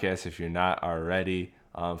the podcast if you're not already.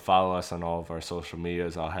 Follow us on all of our social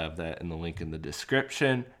medias. I'll have that in the link in the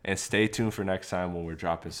description. And stay tuned for next time when we're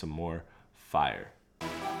dropping some more fire.